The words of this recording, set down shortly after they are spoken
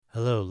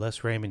Hello,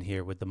 Les Raymond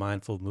here with the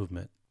Mindful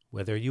Movement.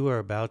 Whether you are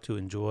about to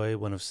enjoy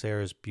one of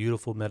Sarah's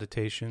beautiful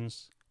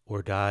meditations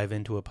or dive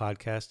into a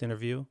podcast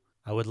interview,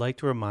 I would like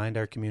to remind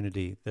our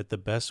community that the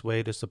best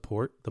way to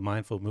support the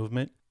Mindful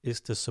Movement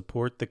is to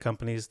support the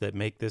companies that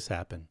make this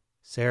happen.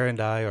 Sarah and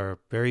I are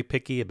very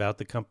picky about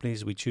the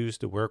companies we choose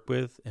to work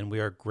with, and we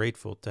are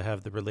grateful to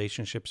have the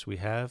relationships we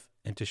have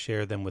and to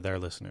share them with our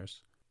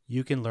listeners.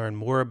 You can learn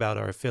more about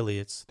our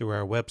affiliates through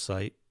our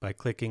website by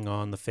clicking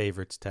on the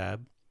Favorites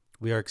tab.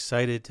 We are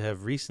excited to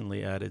have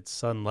recently added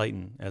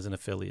Sunlighten as an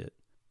affiliate.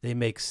 They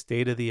make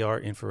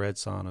state-of-the-art infrared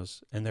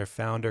saunas, and their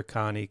founder,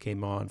 Connie,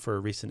 came on for a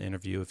recent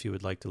interview if you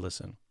would like to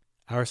listen.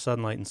 Our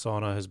Sunlighten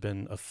sauna has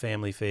been a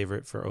family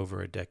favorite for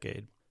over a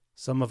decade.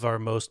 Some of our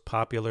most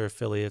popular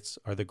affiliates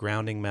are the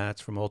grounding mats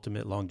from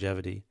Ultimate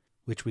Longevity,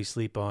 which we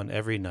sleep on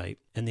every night,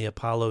 and the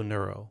Apollo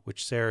Neuro,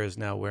 which Sarah is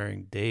now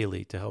wearing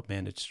daily to help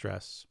manage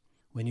stress.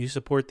 When you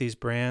support these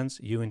brands,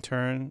 you in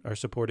turn are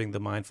supporting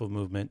the Mindful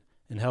Movement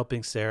and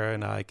helping Sarah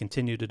and I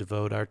continue to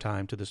devote our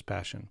time to this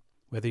passion.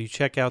 Whether you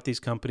check out these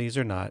companies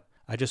or not,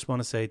 I just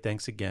want to say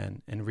thanks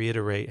again and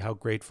reiterate how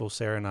grateful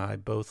Sarah and I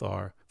both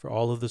are for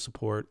all of the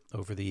support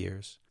over the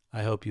years.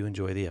 I hope you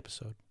enjoy the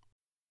episode.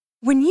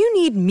 When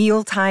you need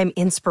mealtime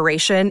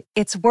inspiration,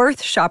 it's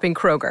worth shopping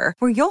Kroger,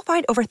 where you'll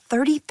find over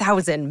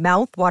 30,000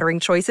 mouth-watering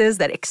choices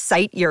that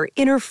excite your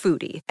inner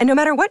foodie. And no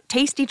matter what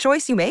tasty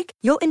choice you make,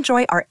 you'll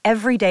enjoy our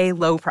everyday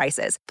low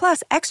prices,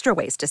 plus extra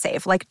ways to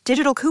save, like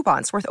digital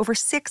coupons worth over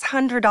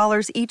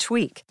 $600 each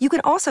week. You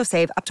can also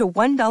save up to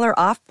 $1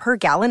 off per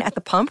gallon at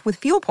the pump with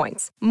fuel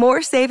points.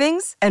 More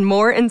savings and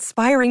more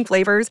inspiring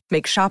flavors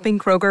make shopping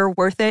Kroger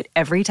worth it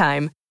every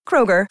time.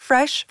 Kroger,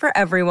 fresh for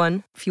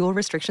everyone. Fuel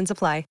restrictions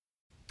apply.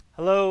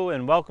 Hello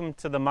and welcome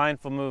to the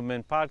Mindful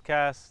Movement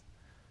podcast.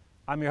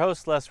 I'm your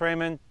host, Les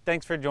Raymond.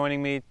 Thanks for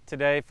joining me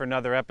today for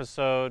another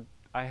episode.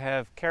 I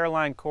have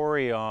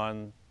Cory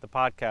on the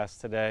podcast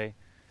today,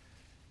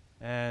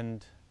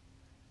 and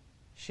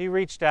she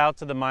reached out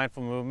to the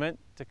Mindful Movement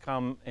to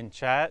come and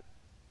chat,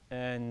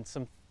 and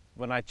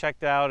when I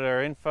checked out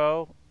her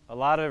info, a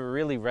lot of it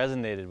really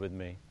resonated with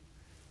me.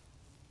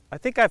 I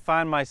think I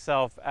find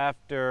myself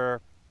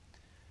after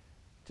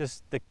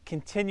just the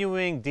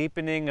continuing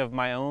deepening of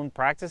my own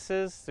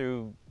practices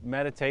through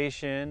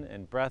meditation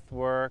and breath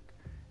work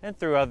and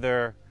through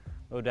other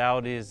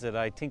modalities that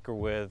I tinker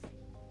with,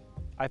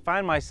 I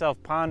find myself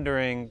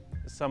pondering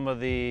some of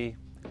the,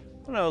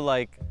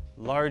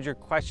 larger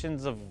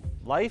questions of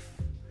life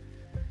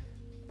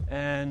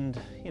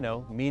and,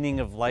 meaning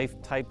of life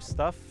type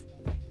stuff.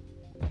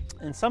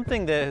 And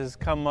something that has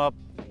come up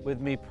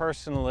with me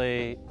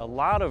personally a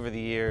lot over the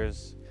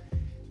years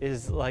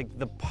is like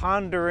the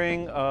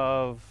pondering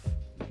of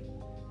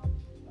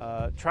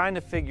trying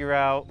to figure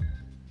out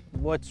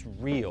what's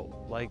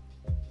real, like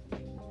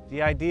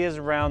the ideas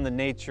around the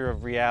nature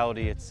of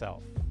reality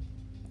itself.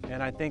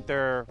 And I think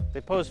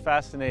they pose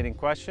fascinating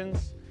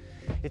questions.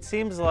 It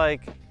seems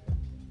like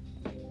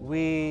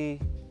we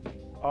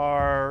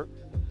are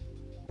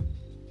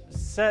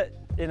set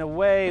in a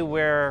way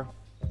where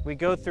we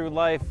go through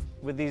life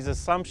with these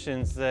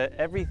assumptions that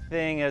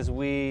everything as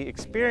we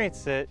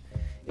experience it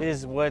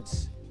is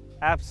what's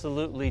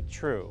absolutely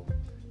true.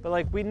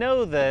 But we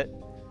know that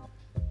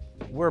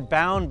we're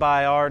bound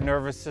by our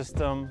nervous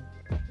system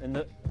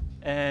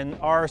and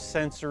our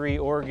sensory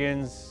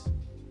organs,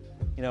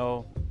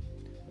 the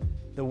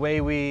way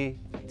we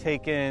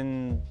take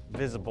in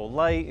visible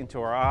light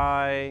into our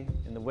eye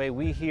and the way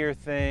we hear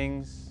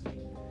things.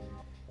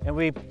 And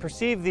we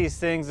perceive these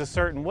things a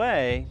certain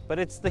way, but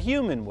it's the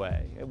human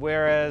way.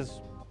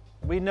 Whereas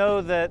we know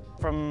that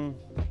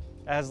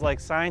as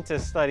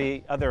scientists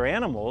study other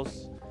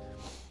animals,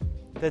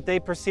 that they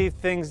perceive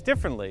things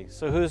differently.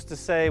 So who's to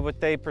say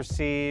what they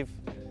perceive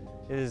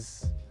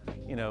is,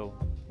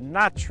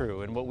 not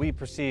true and what we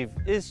perceive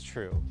is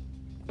true?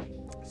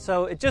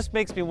 So it just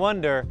makes me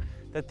wonder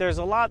that there's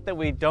a lot that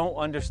we don't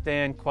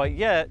understand quite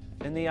yet,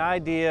 and the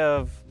idea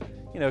of,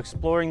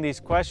 exploring these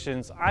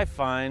questions I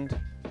find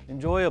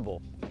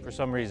enjoyable for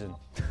some reason.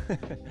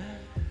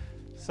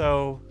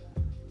 So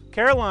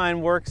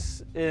Caroline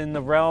works in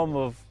the realm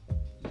of,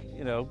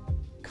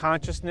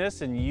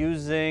 consciousness and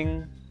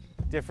using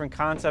different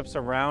concepts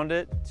around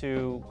it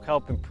to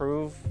help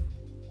improve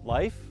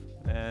life,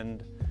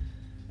 and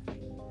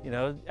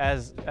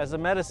as a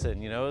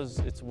medicine,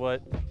 it's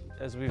what,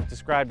 as we've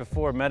described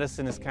before,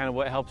 medicine is kind of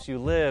what helps you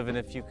live. And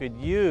if you could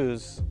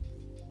use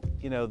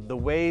the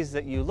ways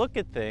that you look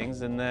at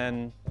things, and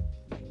then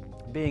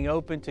being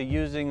open to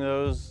using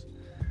those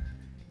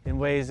in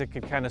ways that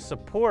could kind of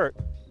support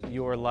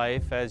your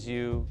life as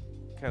you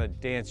kind of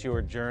dance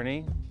your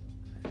journey,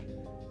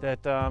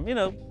 that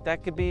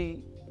that could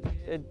be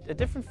a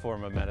different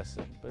form of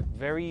medicine, but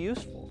very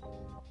useful.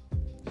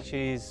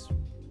 She's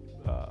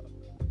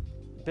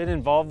been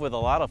involved with a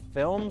lot of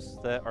films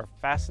that are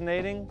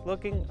fascinating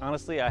looking.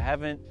 Honestly, I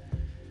haven't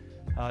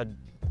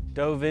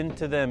dove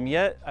into them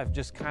yet. I've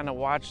just kind of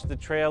watched the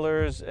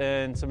trailers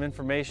and some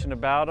information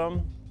about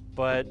them.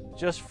 but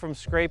just from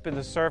scraping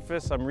the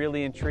surface, I'm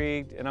really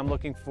intrigued, and I'm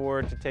looking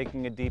forward to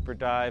taking a deeper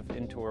dive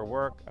into her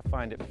work. I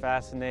find it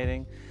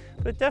fascinating,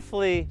 but it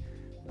definitely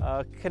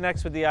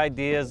connects with the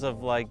ideas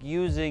of like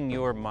using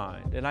your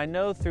mind. And I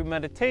know through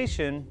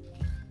meditation,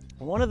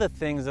 one of the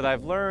things that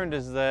I've learned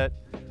is that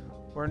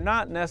we're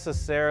not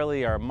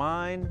necessarily our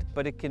mind,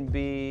 but it can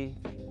be,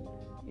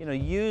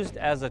 used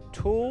as a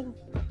tool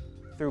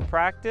through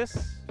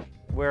practice,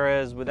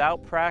 whereas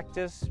without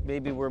practice,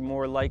 maybe we're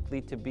more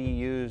likely to be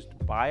used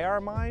by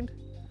our mind.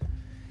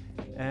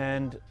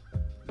 And,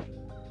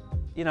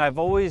 I've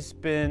always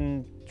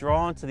been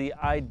drawn to the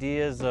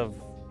ideas of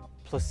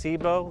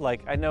placebo.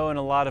 Like, I know in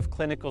a lot of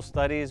clinical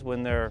studies,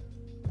 when they're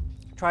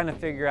trying to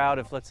figure out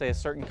if, let's say, a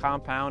certain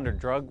compound or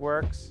drug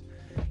works,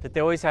 that they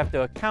always have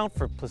to account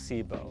for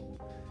placebo.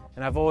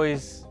 And I've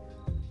always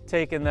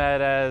taken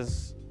that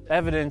as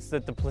evidence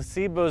that the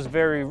placebo is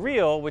very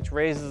real, which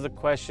raises the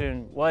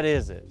question, what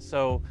is it?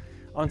 So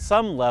on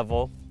some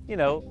level,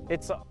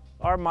 it's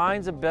our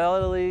mind's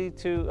ability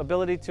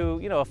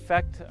to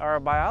affect our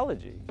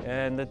biology,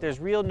 and that there's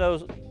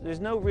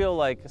no real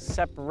like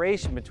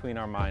separation between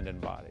our mind and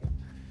body.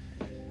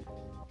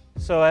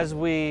 So as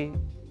we,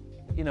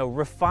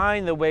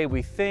 refine the way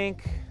we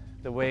think,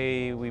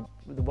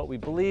 what we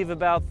believe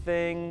about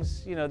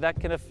things, that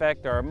can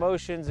affect our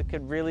emotions. It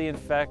could really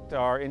affect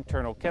our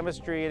internal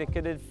chemistry, and it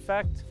could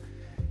affect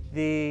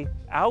the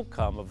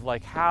outcome of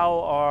like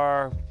how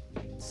our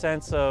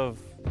sense of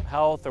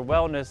health or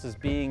wellness is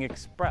being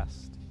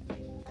expressed.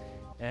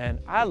 And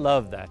I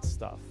love that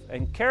stuff.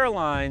 And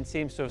Caroline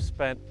seems to have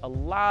spent a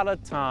lot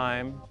of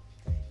time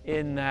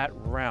in that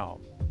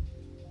realm.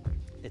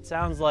 It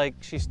sounds like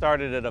she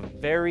started at a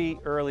very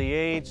early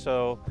age,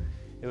 so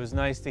it was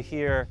nice to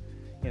hear,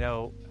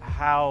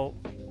 how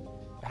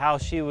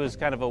she was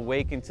kind of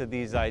awakened to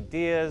these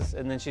ideas,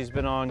 and then she's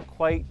been on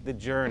quite the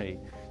journey.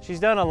 She's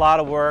done a lot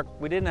of work.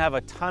 We didn't have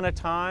a ton of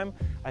time.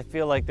 I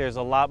feel like there's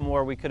a lot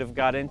more we could have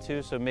got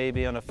into, so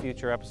maybe on a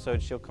future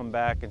episode she'll come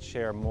back and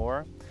share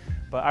more.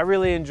 But I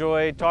really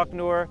enjoyed talking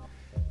to her.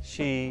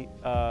 She,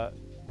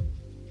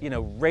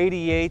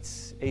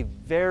 radiates a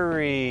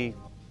very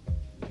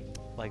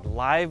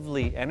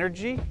lively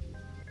energy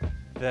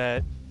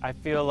that I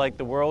feel like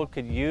the world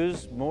could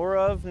use more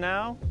of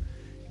now.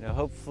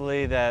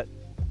 Hopefully that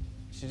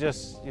she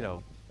just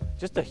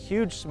a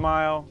huge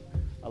smile,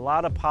 a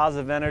lot of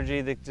positive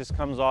energy that just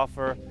comes off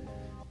her.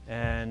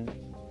 And,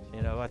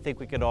 I think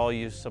we could all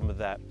use some of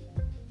that.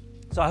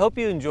 So I hope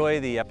you enjoy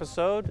the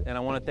episode, and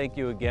I want to thank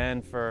you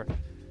again for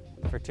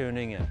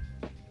tuning in.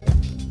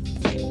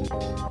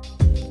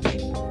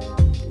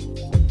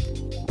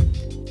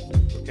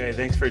 Okay,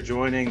 thanks for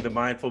joining the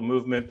Mindful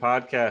Movement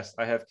podcast.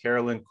 I have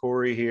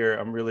Cory here.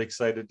 I'm really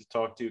excited to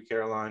talk to you,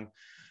 Caroline.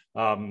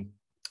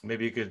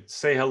 Maybe you could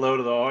say hello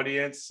to the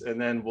audience, and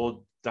then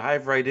we'll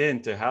dive right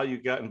into how you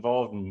got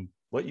involved and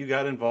what you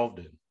got involved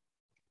in.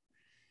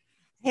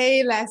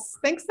 Hey, Les,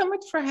 thanks so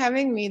much for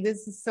having me.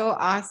 This is so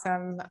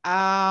awesome.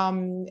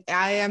 I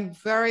am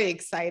very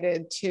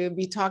excited to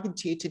be talking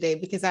to you today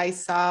because I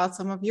saw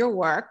some of your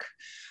work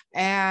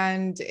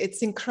and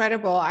it's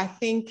incredible. I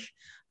think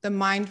the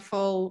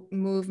mindful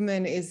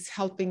movement is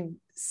helping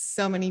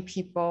so many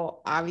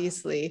people,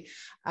 obviously,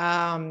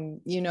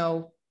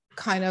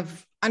 kind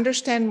of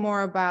understand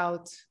more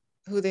about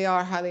who they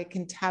are, how they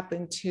can tap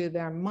into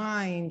their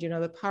mind,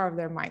 the power of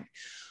their mind,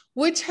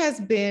 which has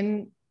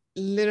been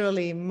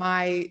literally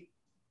my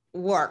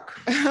work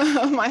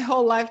my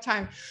whole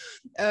lifetime.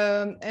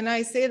 And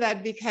I say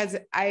that because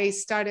I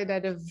started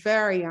at a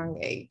very young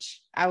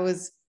age. I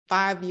was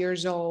 5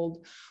 years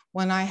old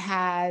when I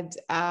had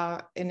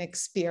an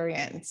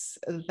experience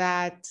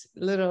that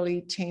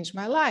literally changed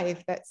my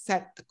life, that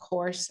set the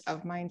course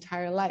of my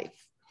entire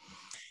life.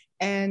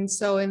 And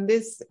so in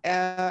this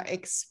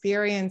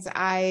experience,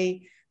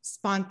 I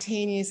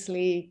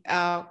spontaneously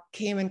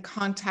came in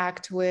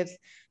contact with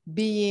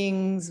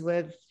beings,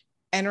 with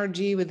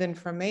energy, with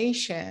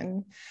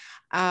information.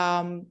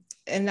 And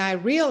I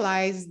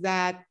realized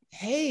that,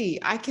 hey,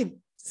 I could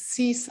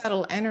see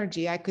subtle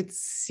energy. I could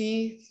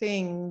see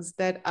things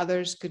that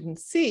others couldn't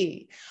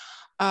see.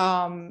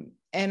 And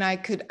I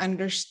could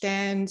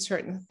understand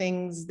certain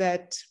things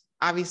that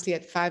obviously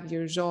at 5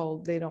 years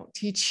old, they don't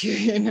teach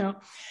you,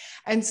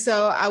 And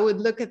so I would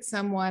look at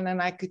someone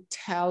and I could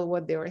tell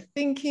what they were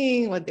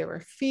thinking, what they were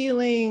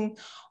feeling,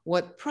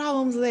 what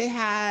problems they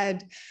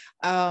had.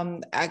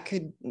 I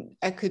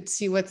could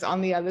see what's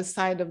on the other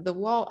side of the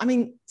wall. I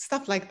mean,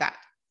 stuff like that.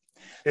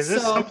 Is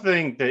this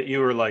something that you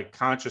were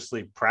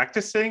consciously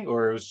practicing,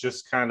 or it was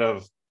just kind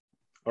of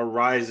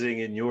arising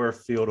in your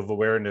field of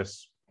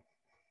awareness?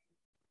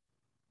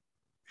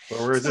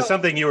 Or is this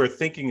something you were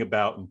thinking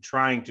about and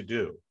trying to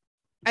do?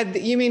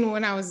 You mean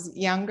when I was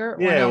younger?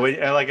 Yeah,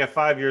 at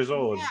 5 years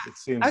old. Yeah. It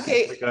seems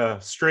like a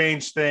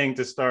strange thing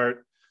to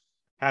start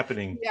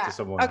happening to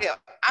someone. Okay,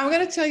 I'm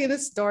going to tell you the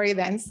story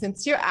then,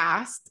 since you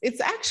asked. It's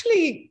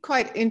actually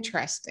quite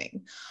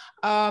interesting.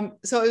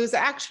 So it was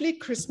actually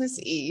Christmas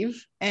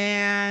Eve,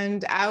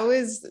 and I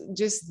was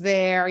just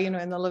there,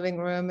 in the living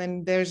room,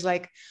 and there's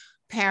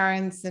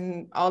parents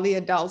and all the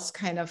adults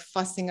kind of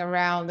fussing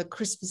around the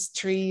Christmas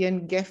tree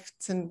and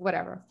gifts and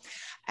whatever.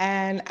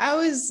 And I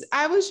was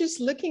just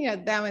looking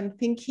at them and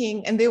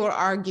thinking, and they were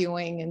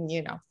arguing, and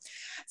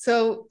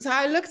so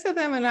I looked at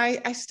them and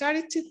I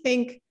started to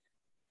think,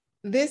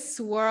 this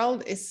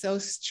world is so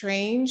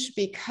strange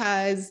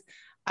because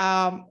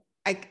I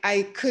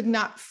could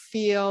not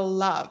feel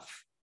love.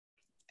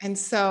 And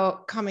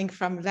so coming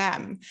from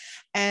them,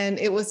 and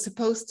it was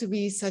supposed to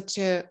be such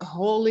a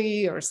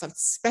holy or some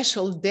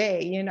special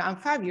day, I'm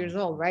 5 years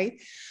old, right?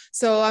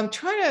 So I'm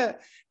trying to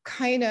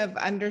kind of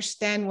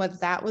understand what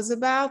that was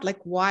about.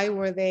 Like, why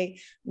were they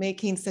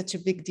making such a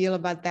big deal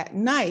about that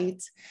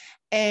night?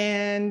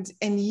 And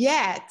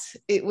yet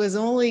it was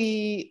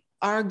only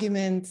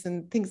arguments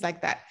and things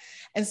like that.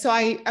 And so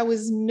I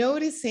was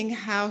noticing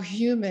how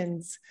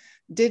humans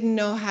didn't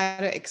know how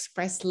to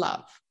express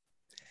love.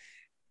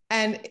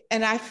 And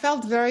I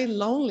felt very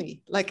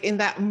lonely, like in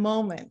that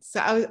moment.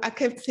 So I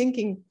kept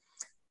thinking,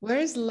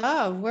 where's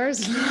love?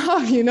 Where's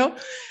love?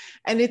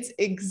 And it's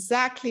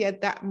exactly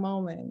at that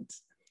moment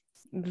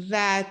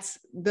that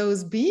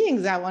those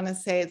beings, I want to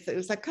say, it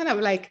was like kind of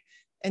like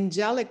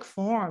angelic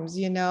forms,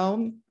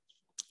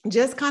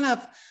 just kind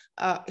of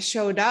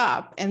showed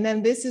up. And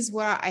then this is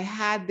where I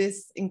had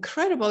this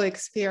incredible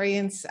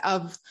experience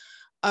of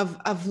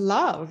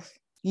love,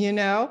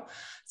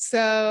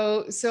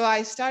 So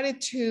I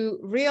started to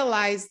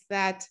realize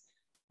that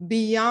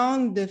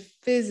beyond the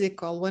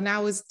physical, when I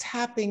was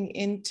tapping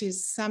into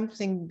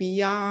something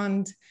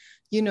beyond,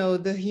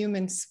 the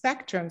human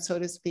spectrum, so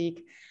to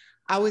speak,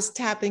 I was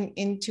tapping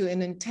into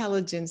an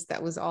intelligence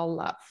that was all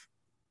love.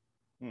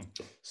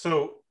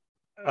 So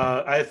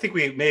I think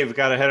we may have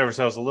got ahead of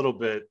ourselves a little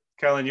bit.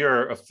 Carolyn,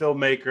 you're a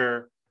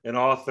filmmaker, an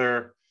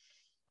author.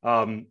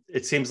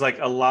 It seems like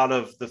a lot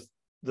of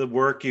the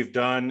work you've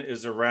done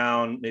is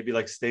around maybe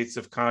like states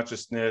of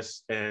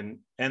consciousness and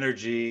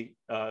energy,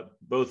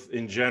 both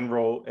in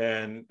general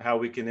and how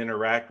we can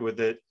interact with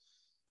it.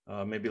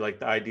 Maybe like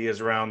the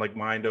ideas around like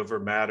mind over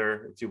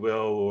matter, if you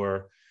will,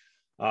 or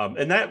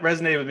and that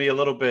resonated with me a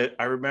little bit.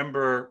 I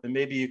remember, and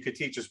maybe you could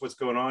teach us what's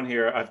going on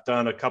here. I've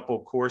done a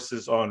couple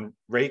courses on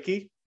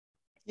Reiki.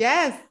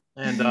 Yes.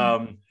 And,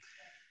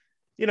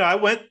 I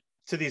went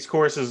to these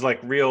courses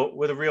like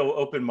with a real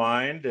open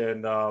mind.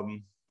 And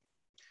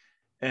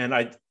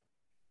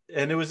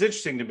it was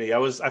interesting to me.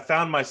 I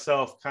found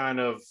myself kind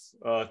of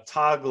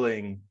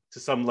toggling to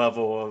some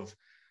level of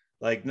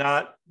like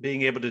not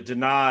being able to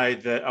deny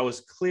that I was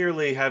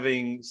clearly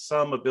having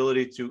some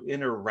ability to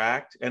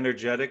interact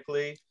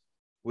energetically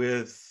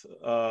with,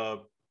 and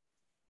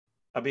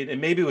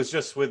maybe it was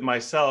just with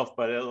myself,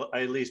 but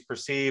I at least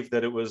perceived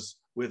that it was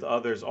with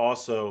others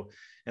also.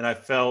 And I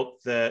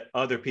felt that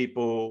other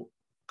people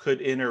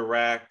could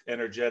interact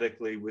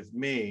energetically with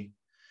me.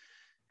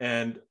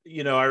 And,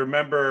 I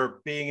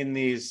remember being in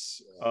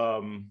these,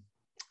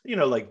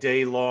 like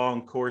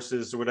day-long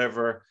courses or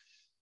whatever,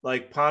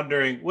 like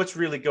pondering what's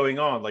really going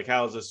on, like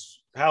how's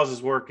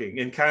this working,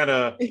 and kind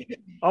of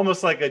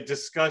almost like a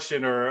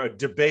discussion or a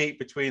debate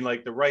between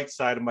like the right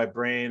side of my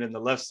brain and the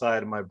left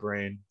side of my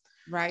brain.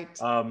 Right.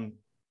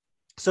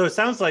 So it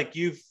sounds like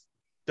you've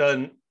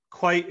done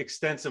quite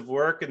extensive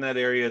work in that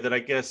area that I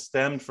guess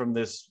stemmed from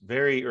this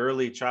very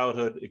early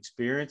childhood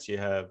experience you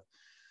have.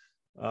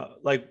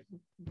 I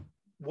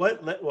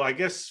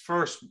guess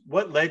first,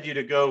 what led you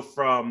to go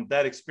from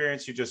that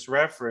experience you just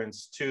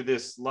referenced to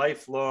this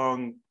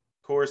lifelong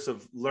course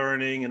of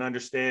learning and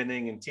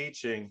understanding and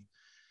teaching?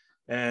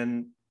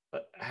 And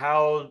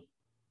how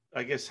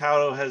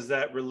has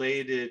that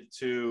related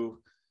to,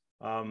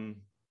 I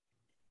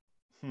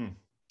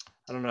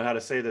don't know how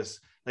to say this,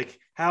 like,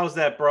 how's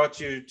that brought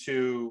you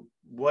to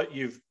what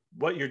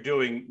you're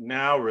doing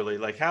now, really?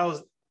 Like,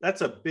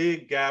 that's a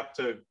big gap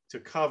to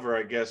cover,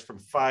 I guess, from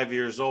 5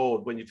 years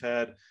old, when you've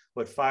had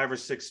 5 or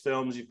 6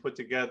 films you put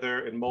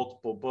together and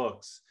multiple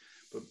books.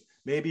 But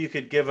maybe you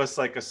could give us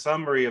like a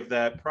summary of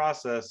that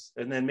process,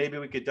 and then maybe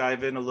we could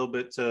dive in a little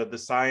bit to the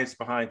science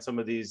behind some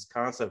of these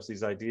concepts,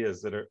 these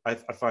ideas that I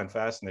find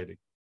fascinating.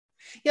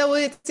 Yeah, well,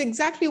 it's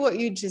exactly what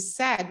you just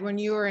said. When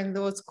you were in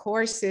those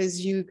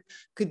courses, you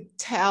could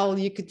tell,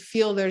 you could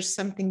feel there's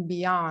something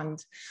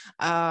beyond.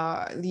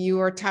 You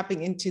are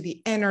tapping into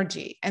the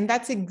energy. And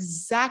that's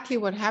exactly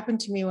what happened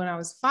to me when I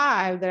was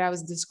 5 that I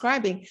was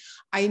describing.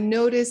 I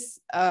noticed,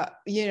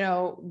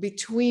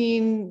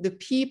 between the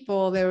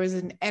people, there was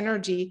an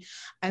energy,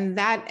 and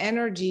that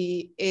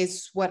energy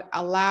is what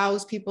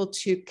allows people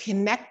to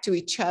connect to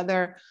each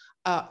other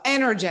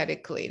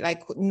energetically,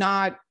 like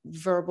not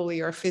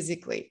verbally or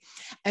physically.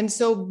 And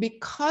so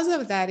because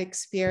of that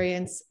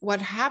experience, what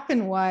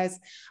happened was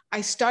I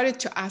started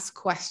to ask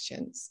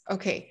questions.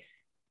 Okay,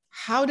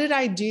 how did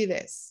I do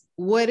this?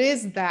 What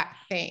is that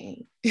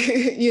thing?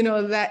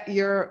 that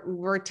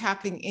we're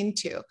tapping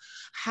into.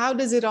 How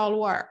does it all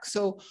work?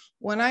 So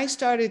when I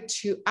started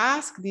to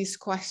ask these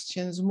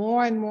questions,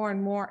 more and more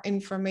and more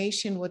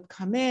information would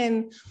come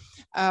in.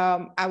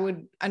 I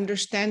would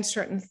understand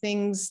certain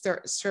things,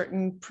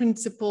 certain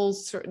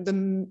principles,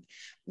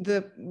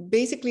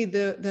 basically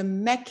the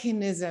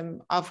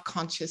mechanism of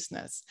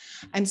consciousness.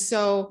 And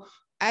so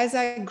as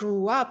I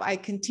grew up, I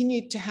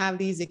continued to have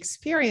these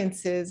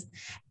experiences.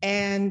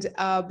 And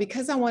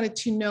because I wanted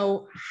to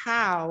know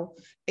how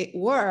it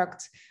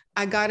worked,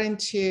 I got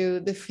into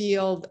the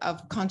field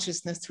of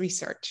consciousness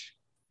research.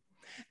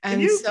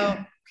 And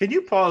can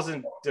you pause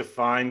and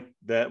define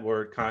that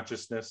word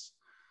consciousness?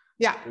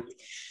 Yeah.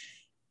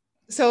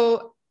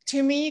 So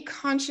to me,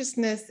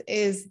 consciousness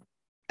is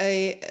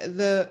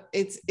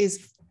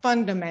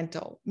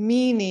fundamental,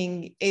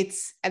 meaning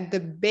it's at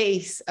the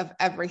base of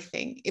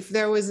everything. If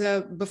there was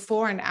a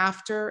before and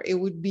after, it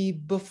would be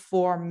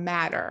before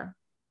matter.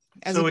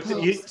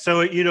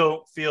 So you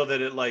don't feel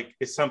that it like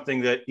is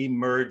something that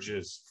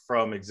emerges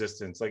from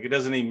existence. Like it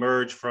doesn't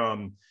emerge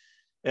from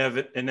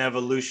an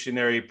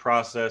evolutionary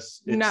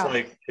process.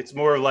 It's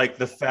more like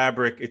the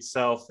fabric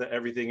itself that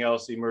everything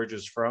else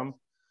emerges from.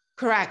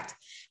 Correct.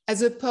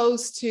 As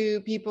opposed to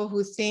people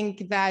who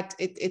think that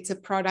it's a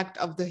product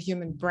of the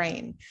human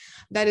brain.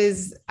 That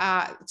is,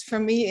 for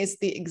me, it's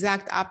the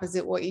exact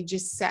opposite what you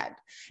just said.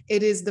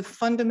 It is the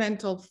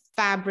fundamental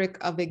fabric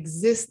of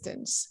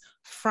existence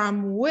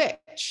from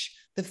which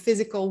the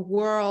physical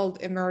world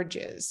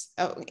emerges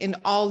in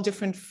all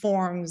different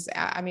forms.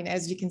 I mean,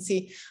 as you can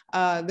see,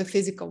 the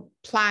physical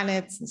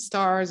planets and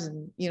stars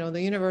and,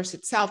 the universe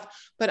itself,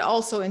 but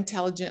also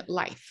intelligent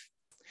life.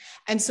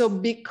 And so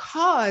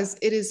because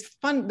it is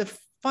the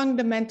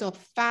fundamental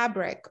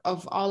fabric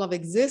of all of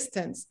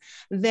existence,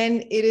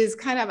 then it is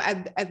kind of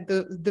at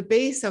the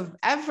base of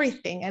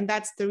everything. And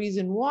that's the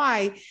reason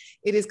why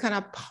it is kind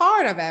of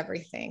part of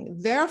everything.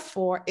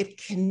 Therefore,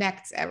 it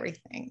connects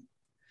everything.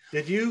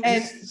 Did you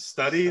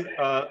study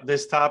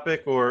this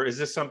topic, or is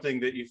this something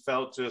that you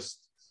felt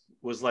just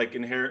was like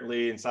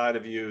inherently inside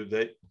of you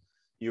that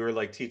you were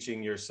like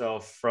teaching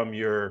yourself from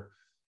your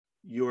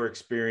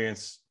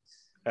experience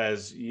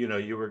as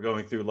you were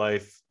going through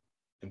life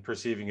and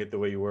perceiving it the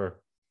way you were?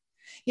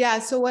 Yeah.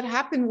 So what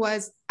happened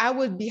was I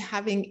would be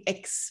having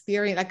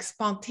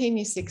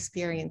spontaneous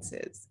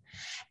experiences.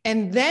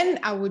 And then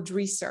I would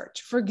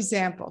research. For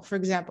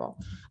example,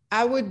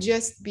 I would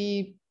just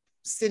be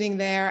sitting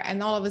there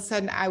and all of a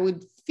sudden I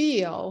would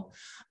feel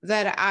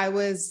that I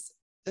was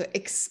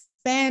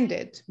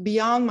expanded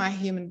beyond my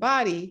human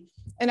body.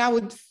 And I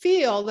would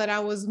feel that I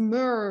was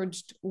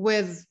merged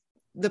with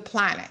the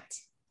planet.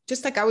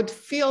 Just like I would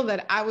feel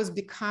that I was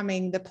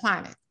becoming the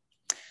planet.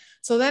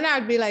 So then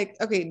I'd be like,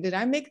 okay, did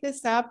I make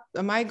this up?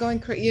 Am I going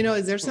crazy?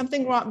 Is there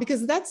something wrong?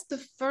 Because that's the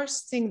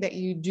first thing that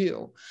you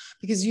do,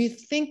 because you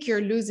think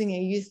you're losing it.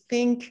 You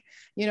think,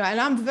 and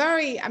I'm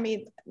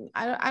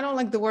I don't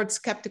like the word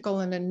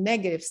skeptical in a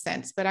negative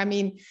sense, but I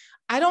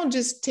don't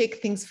just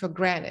take things for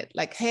granted.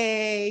 Like,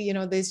 hey,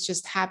 this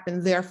just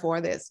happened,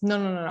 therefore this.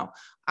 No.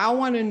 I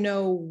want to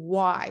know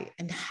why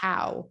and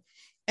how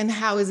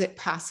is it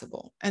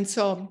possible? And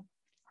so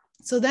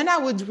then I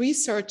would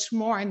research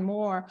more and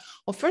more.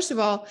 Well, first of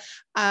all,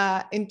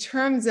 in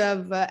terms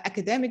of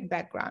academic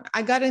background,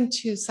 I got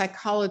into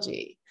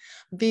psychology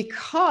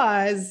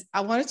because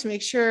I wanted to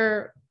make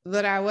sure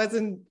that I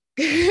wasn't,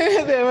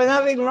 there was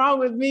nothing wrong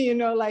with me,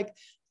 like,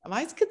 am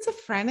I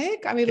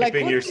schizophrenic?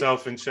 Keeping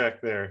yourself in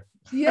check there.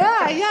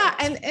 Yeah.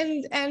 And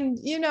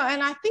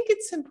I think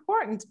it's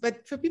important,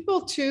 but for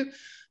people to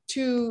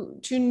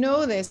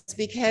know this,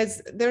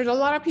 because there's a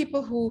lot of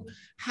people who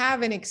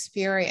have an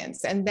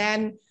experience and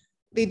then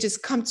they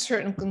just come to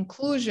certain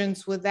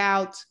conclusions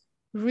without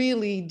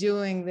really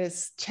doing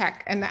this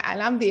check. And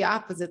I'm the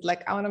opposite.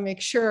 Like, I want to make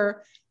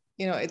sure,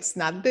 it's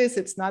not this,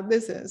 it's not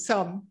this.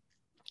 So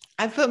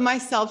I put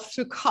myself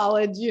through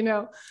college,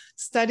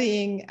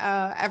 studying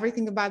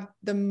everything about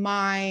the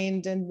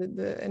mind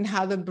and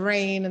how the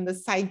brain and the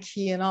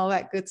psyche and all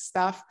that good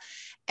stuff.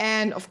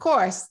 And of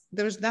course,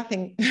 there's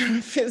nothing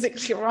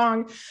physically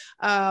wrong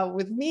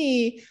with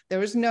me. There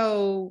was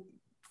no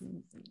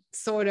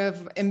sort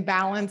of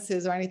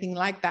imbalances or anything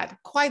like that.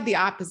 Quite the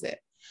opposite.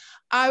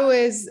 I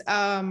was,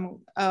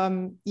 kind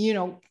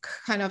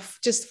of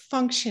just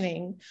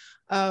functioning,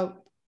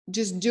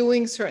 just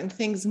doing certain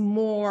things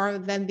more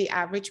than the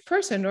average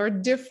person, or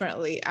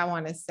differently, I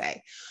want to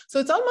say. So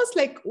it's almost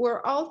like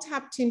we're all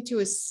tapped into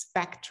a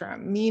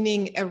spectrum,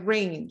 meaning a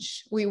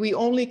range. We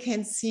only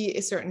can see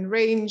a certain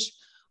range,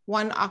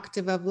 1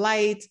 octave of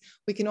light.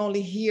 We can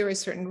only hear a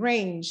certain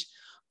range.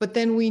 But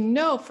then we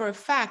know for a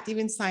fact,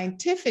 even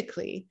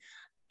scientifically,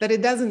 that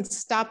it doesn't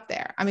stop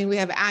there. We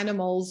have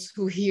animals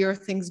who hear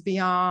things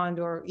beyond,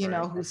 or,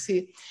 who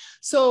see.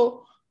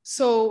 So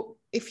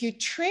if you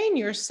train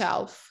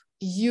yourself,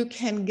 you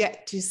can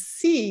get to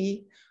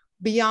see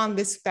beyond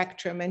this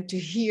spectrum and to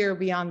hear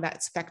beyond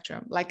that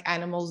spectrum, like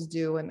animals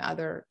do and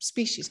other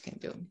species can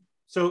do.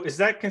 So is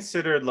that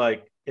considered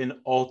like an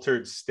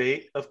altered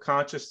state of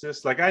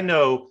consciousness? Like, I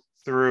know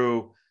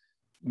through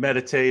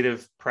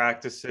meditative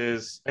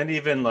practices and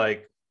even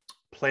like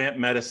plant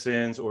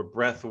medicines or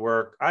breath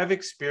work, I've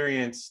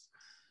experienced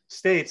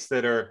states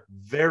that are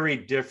very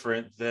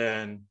different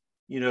than,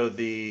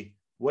 the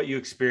what you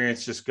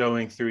experience just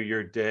going through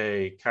your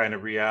day kind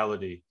of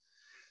reality.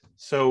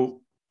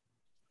 So,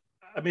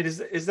 I mean,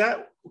 is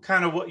that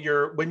kind of what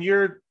when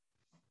you're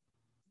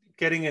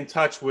getting in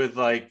touch with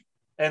like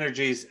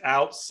energies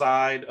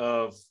outside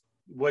of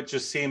what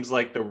just seems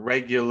like the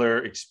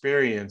regular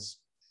experience,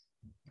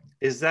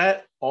 is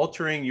that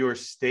altering your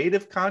state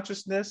of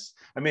consciousness?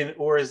 I mean,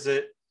 or is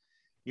it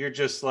you're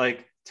just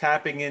like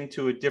tapping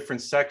into a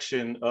different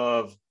section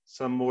of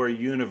some more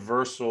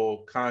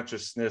universal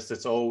consciousness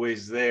that's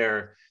always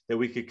there that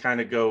we could kind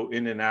of go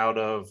in and out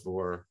of?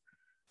 Or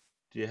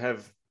do you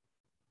have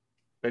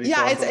any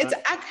thoughts on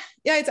that?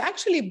 It's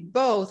actually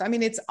both. I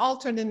mean, it's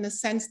altered in the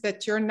sense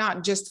that you're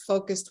not just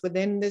focused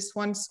within this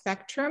one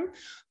spectrum,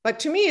 but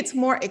to me, it's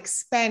more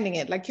expanding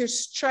it, like you're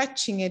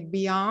stretching it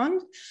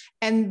beyond.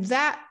 And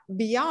that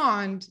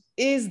beyond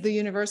is the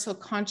universal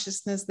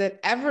consciousness that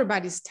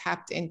everybody's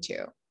tapped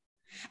into.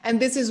 And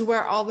this is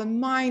where all the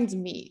minds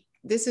meet.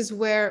 This is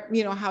where,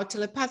 how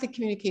telepathic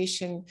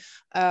communication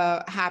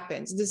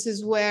happens. This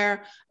is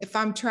where, if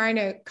I'm trying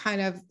to kind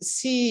of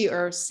see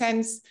or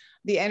sense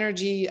the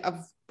energy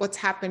of what's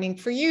happening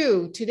for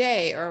you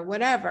today or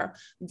whatever,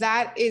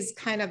 that is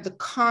kind of the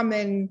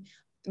common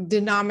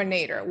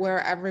denominator where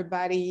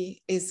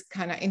everybody is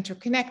kind of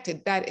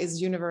interconnected. That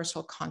is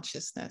universal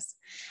consciousness.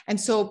 And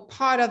so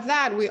part of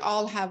that, we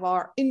all have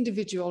our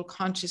individual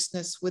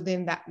consciousness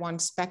within that one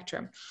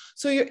spectrum.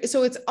 So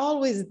it's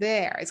always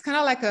there. It's kind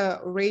of like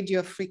a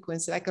radio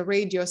frequency, like a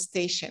radio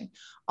station.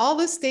 All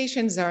the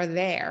stations are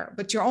there,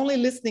 but you're only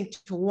listening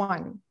to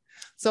one.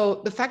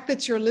 So the fact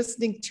that you're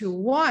listening to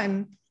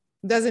one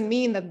doesn't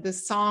mean that the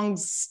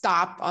songs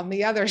stop on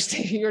the other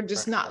station. You're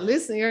just not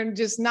listening. You're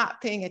just not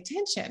paying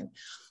attention.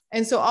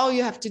 And so all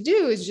you have to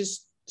do is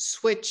just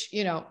switch,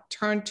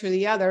 turn to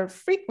the other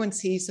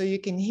frequency so you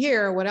can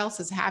hear what else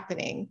is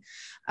happening.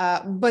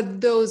 But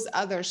those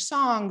other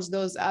songs,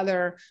 those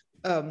other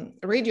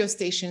radio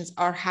stations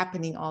are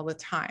happening all the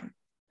time.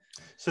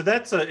 So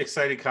that's an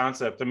exciting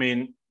concept. I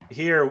mean,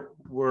 here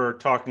we're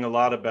talking a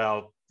lot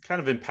about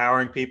kind of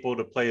empowering people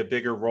to play a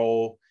bigger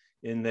role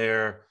in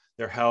their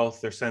health,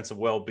 their sense of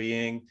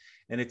well-being.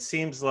 And it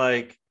seems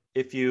like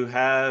if you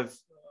have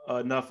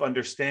enough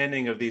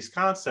understanding of these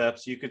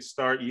concepts, you could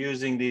start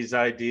using these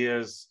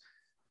ideas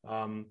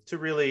to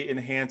really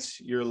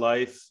enhance your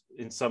life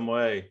in some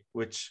way,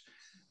 which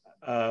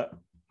I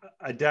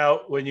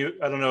doubt I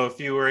don't know if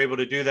you were able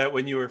to do that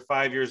when you were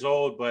 5 years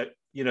old, but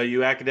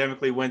you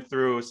academically went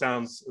through,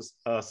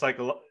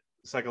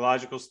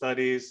 psychological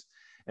studies.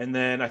 And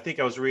then I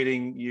think I was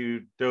reading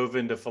you dove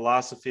into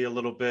philosophy a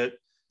little bit.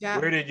 Yeah.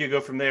 Where did you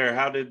go from there?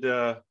 How did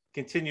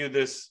continue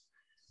this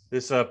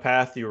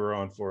path you were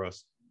on for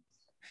us?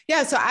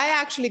 Yeah, so I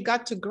actually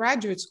got to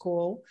graduate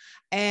school,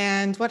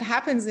 and what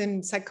happens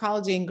in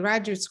psychology in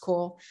graduate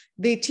school,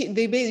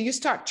 you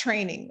start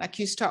training, like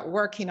you start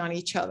working on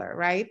each other,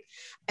 right?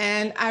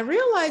 And I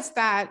realized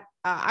that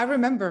I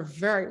remember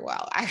very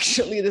well,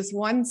 actually, this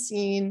one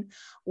scene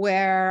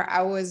where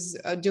I was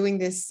doing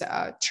this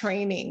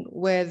training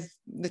with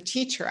the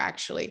teacher,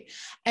 actually.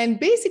 And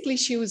basically,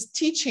 she was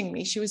teaching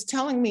me, she was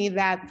telling me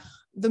that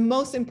the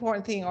most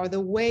important thing, or the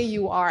way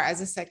you are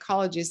as a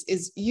psychologist,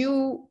 is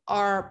you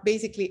are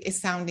basically a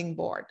sounding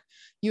board.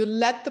 You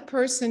let the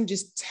person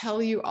just tell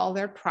you all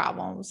their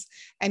problems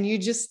and you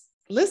just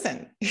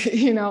listen,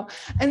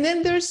 and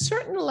then there's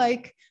certain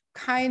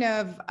kind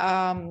of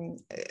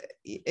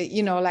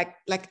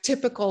like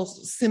typical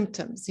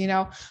symptoms,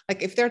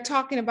 like if they're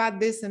talking about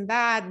this and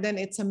that, then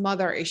it's a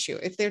mother issue.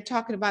 If they're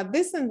talking about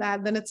this and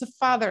that, then it's a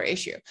father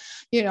issue,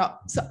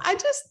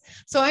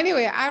 so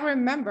anyway, I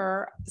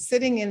remember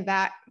sitting in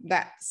that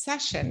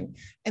session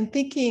and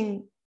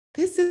thinking,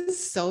 this is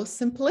so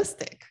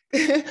simplistic.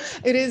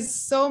 It is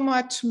so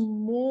much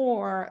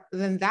more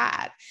than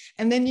that.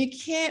 And then you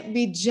can't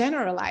be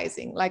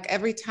generalizing, like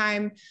every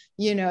time,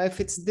 if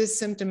it's this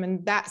symptom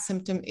and that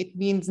symptom, it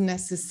means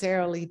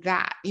necessarily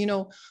that,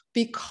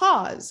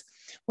 because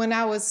when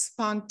I was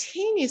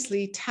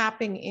spontaneously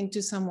tapping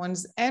into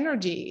someone's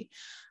energy,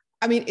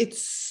 I mean,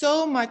 it's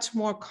so much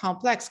more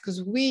complex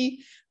because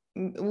we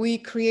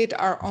create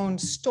our own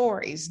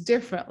stories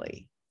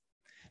differently.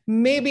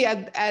 Maybe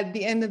at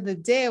the end of the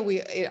day,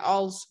 it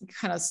all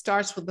kind of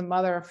starts with the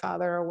mother or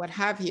father or what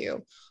have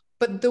you.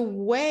 But the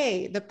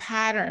way the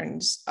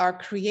patterns are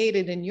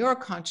created in your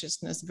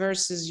consciousness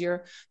versus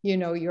your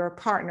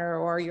partner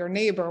or your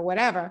neighbor or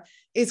whatever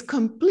is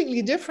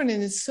completely different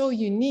and is so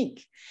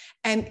unique.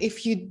 And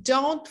if you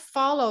don't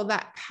follow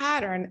that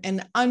pattern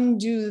and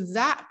undo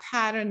that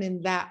pattern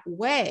in that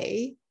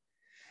way,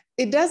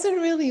 it doesn't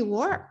really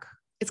work.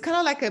 It's kind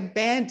of like a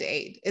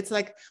Band-Aid. It's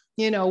like,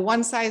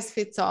 one size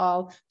fits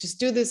all, just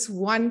do this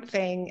one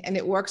thing and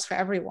it works for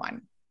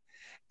everyone.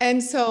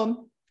 And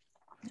so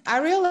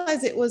I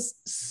realized it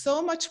was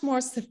so much more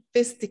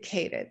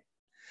sophisticated,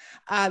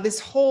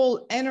 this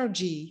whole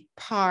energy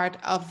part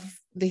of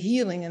the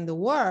healing and the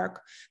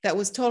work that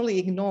was totally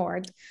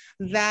ignored,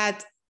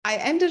 that I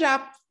ended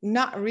up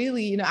not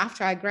really,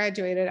 after I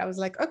graduated, I was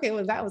like, okay,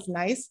 well, that was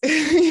nice,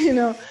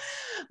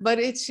 but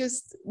it's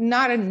just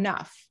not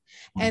enough.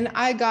 And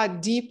I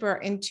got deeper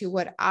into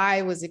what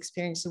I was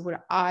experiencing,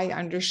 what I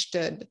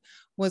understood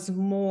was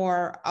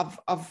more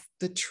of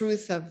the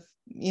truth of,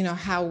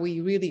 how we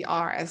really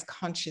are as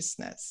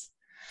consciousness.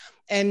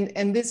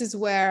 And this is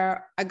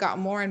where I got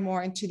more and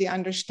more into the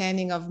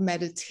understanding of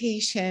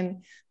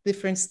meditation,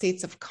 different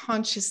states of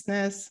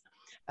consciousness,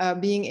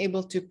 being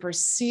able to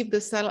perceive the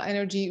subtle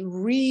energy,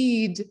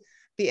 read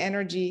the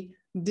energy,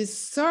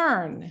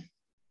 discern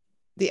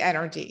the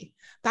energy.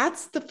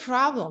 That's the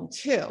problem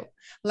too.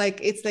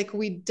 Like, it's like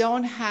we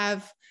don't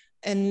have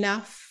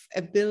enough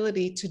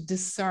ability to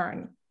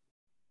discern.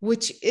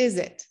 Which is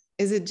it?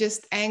 Is it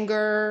just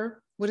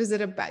anger? What is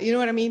it about? You know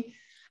what I mean?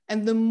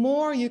 And the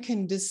more you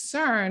can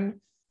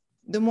discern,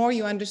 the more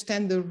you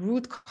understand the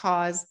root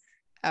cause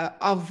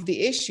of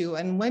the issue.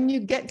 And when you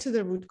get to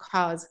the root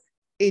cause,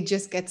 it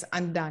just gets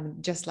undone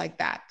just like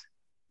that.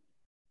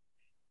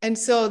 And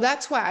so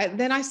that's why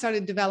then I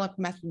started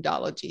developing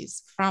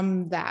methodologies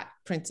from that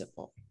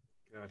principle.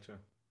 Gotcha.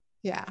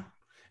 Yeah.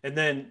 And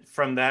then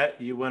from that,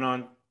 you went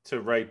on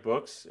to write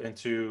books and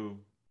to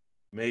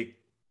make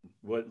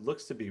what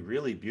looks to be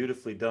really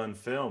beautifully done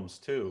films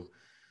too,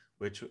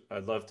 which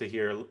I'd love to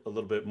hear a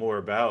little bit more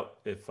about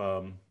if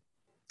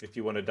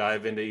you want to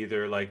dive into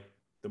either like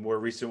the more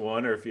recent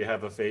one, or if you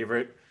have a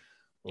favorite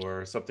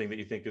or something that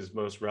you think is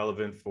most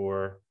relevant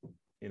for,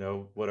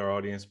 what our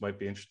audience might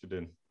be interested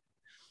in.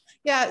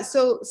 Yeah.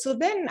 So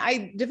then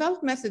I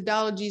developed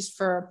methodologies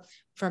for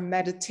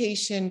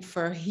meditation,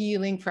 for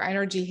healing, for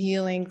energy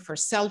healing, for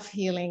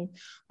self-healing,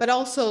 but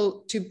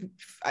also to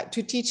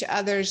teach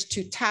others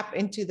to tap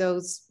into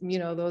those,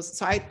 those.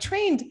 So I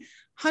trained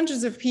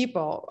hundreds of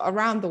people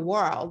around the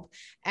world.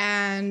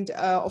 And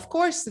of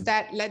course,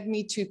 that led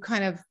me to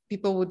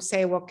people would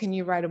say, well, can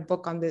you write a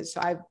book on this?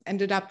 So I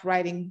ended up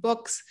writing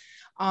books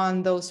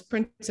on those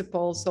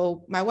principles.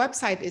 So my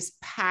website is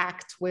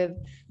packed with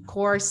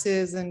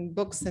courses and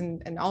books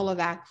and all of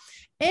that.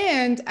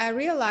 And I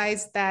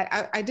realized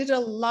that I did a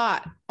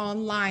lot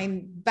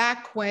online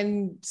back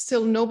when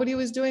still nobody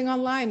was doing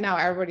online. Now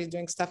everybody's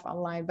doing stuff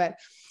online, but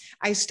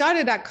I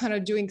started out kind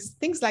of doing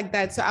things like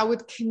that. So I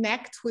would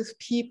connect with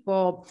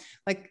people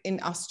like in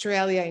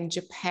Australia, in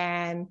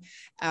Japan,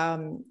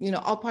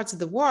 all parts of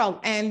the world.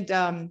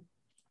 And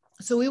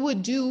so we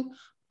would do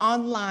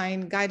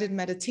online guided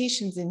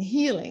meditations in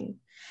healing,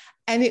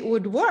 and it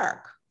would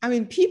work. I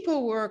mean,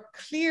 people were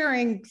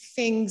clearing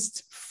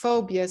things,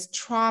 phobias,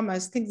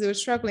 traumas, things they were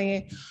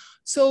struggling.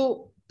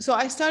 So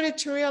I started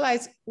to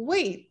realize,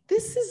 wait,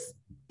 this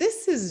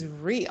is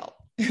real,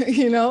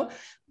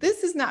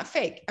 this is not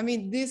fake. I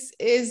mean, this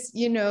is,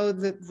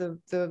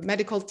 the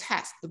medical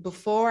test, the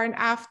before and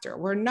after.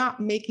 We're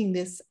not making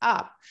this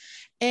up.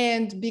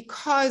 And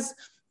because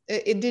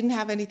it didn't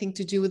have anything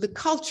to do with the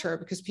culture,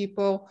 because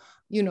people,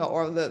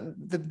 or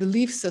the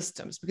belief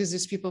systems, because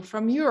there's people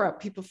from Europe,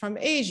 people from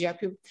Asia.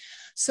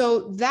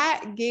 So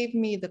that gave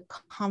me the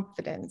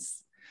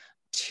confidence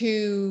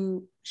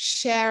to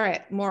share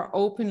it more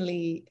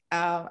openly.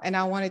 And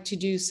I wanted to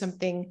do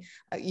something,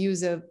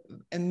 use a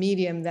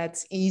medium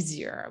that's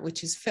easier,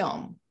 which is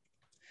film.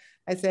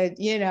 I said,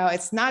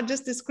 it's not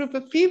just this group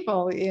of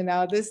people,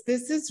 this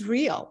is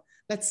real.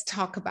 Let's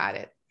talk about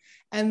it.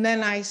 And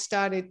then I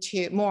started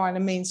to more on a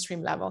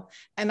mainstream level,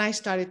 and I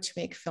started to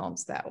make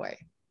films that way.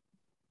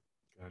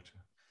 Gotcha.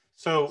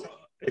 So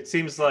it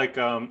seems like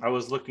I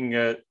was looking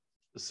at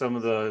some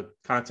of the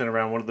content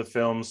around one of the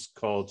films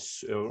called,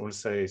 I want to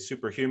say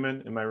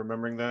Superhuman. Am I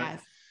remembering that?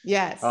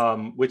 Yes.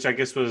 Which I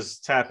guess was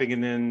tapping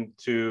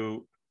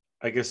into,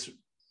 I guess,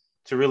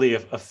 to really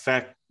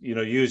affect,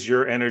 use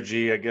your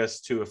energy, I guess,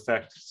 to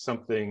affect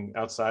something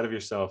outside of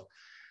yourself.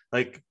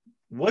 Like,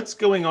 what's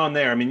going on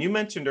there? I mean, you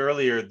mentioned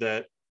earlier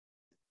that,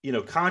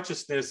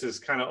 consciousness is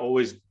kind of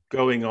always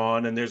going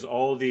on, and there's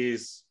all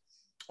this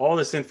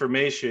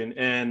information,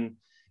 and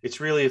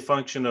it's really a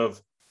function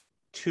of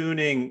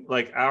tuning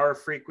like our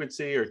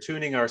frequency or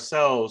tuning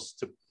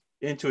ourselves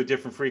into a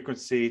different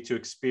frequency to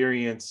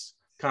experience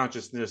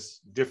consciousness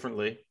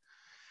differently.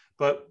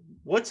 But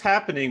what's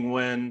happening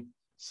when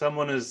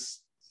someone is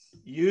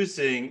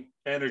using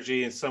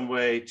energy in some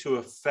way to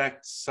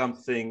affect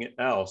something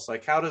else?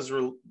 Like, how does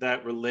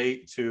that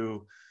relate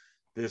to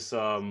this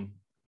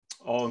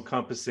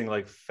all-encompassing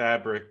like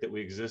fabric that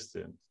we exist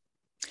in?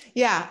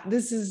 Yeah,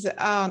 this is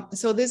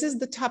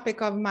the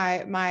topic of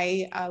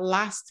my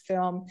last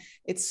film.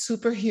 It's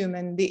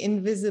Superhuman, the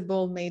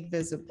invisible made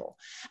visible.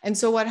 And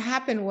so what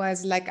happened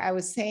was, like I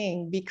was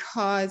saying,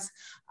 because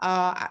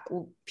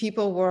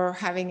people were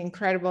having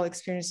incredible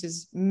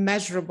experiences,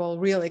 measurable,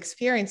 real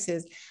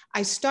experiences,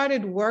 I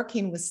started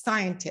working with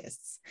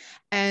scientists.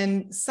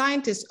 And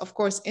scientists, of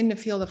course, in the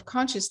field of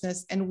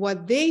consciousness, and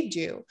what they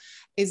do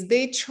is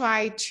they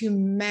try to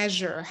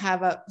measure,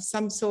 have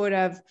some sort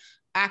of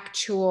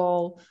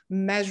actual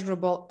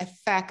measurable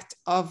effect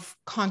of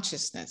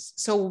consciousness.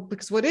 So,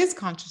 because what is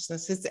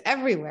consciousness? It's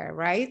everywhere,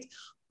 right?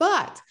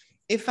 But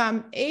if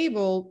I'm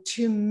able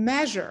to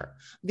measure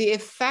the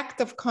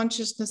effect of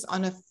consciousness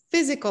on a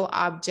physical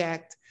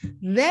object,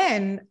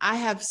 then I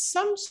have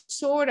some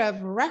sort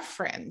of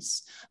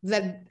reference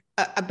that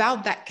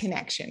about that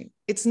connection.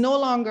 It's no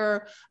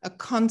longer a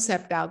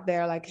concept out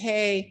there like,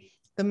 hey,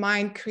 the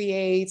mind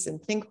creates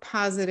and think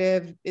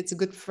positive, it's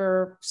good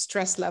for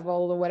stress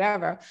level or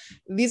whatever.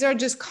 These are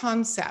just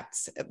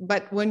concepts.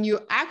 But when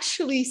you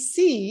actually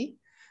see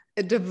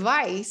a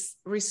device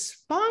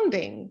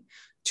responding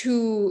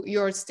to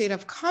your state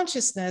of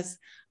consciousness,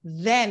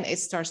 then it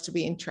starts to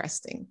be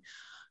interesting.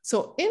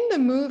 So in the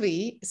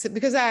movie,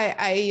 because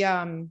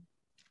I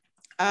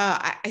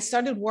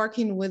started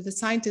working with the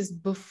scientists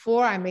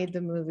before I made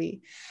the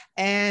movie.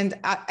 And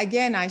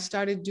again, I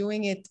started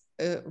doing it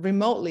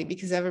remotely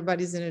because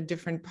everybody's in a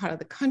different part of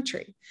the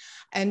country.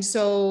 And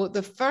so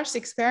the first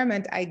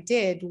experiment I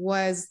did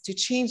was to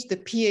change the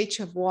pH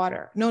of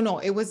water. No,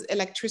 it was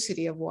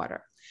electricity of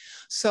water.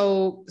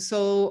 So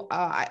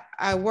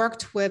I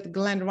worked with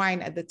Glenn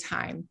Ryan at the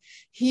time.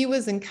 He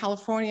was in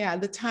California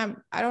at the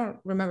time. I don't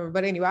remember,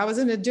 but anyway, I was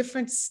in a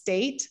different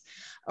state,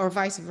 or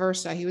vice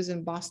versa. He was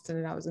in Boston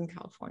and I was in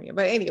California.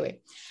 But anyway,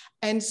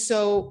 and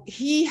so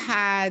he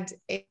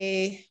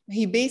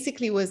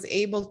basically was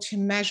able to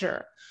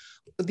measure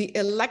the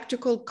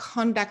electrical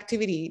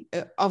conductivity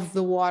of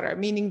the water,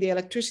 meaning the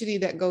electricity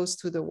that goes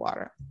through the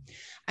water.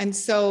 And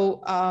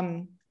so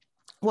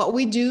what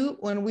we do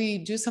when we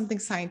do something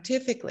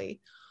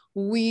scientifically,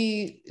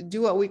 we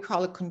do what we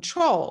call a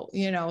control,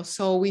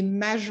 so we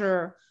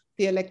measure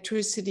the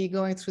electricity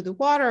going through the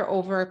water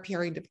over a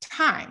period of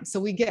time. So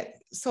we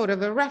get sort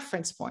of a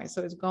reference point.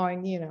 So it's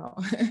going,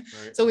 right.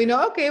 So we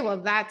know, okay, well,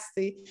 that's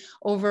the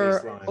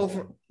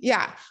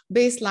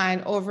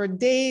baseline over